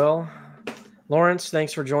right. Well, Lawrence,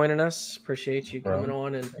 thanks for joining us. Appreciate you coming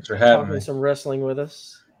on and thanks for having me. Some wrestling with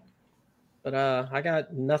us. But I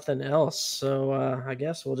got nothing else, so I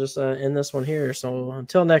guess we'll just end this one here. So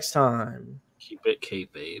until next time, keep it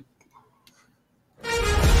kayfabe.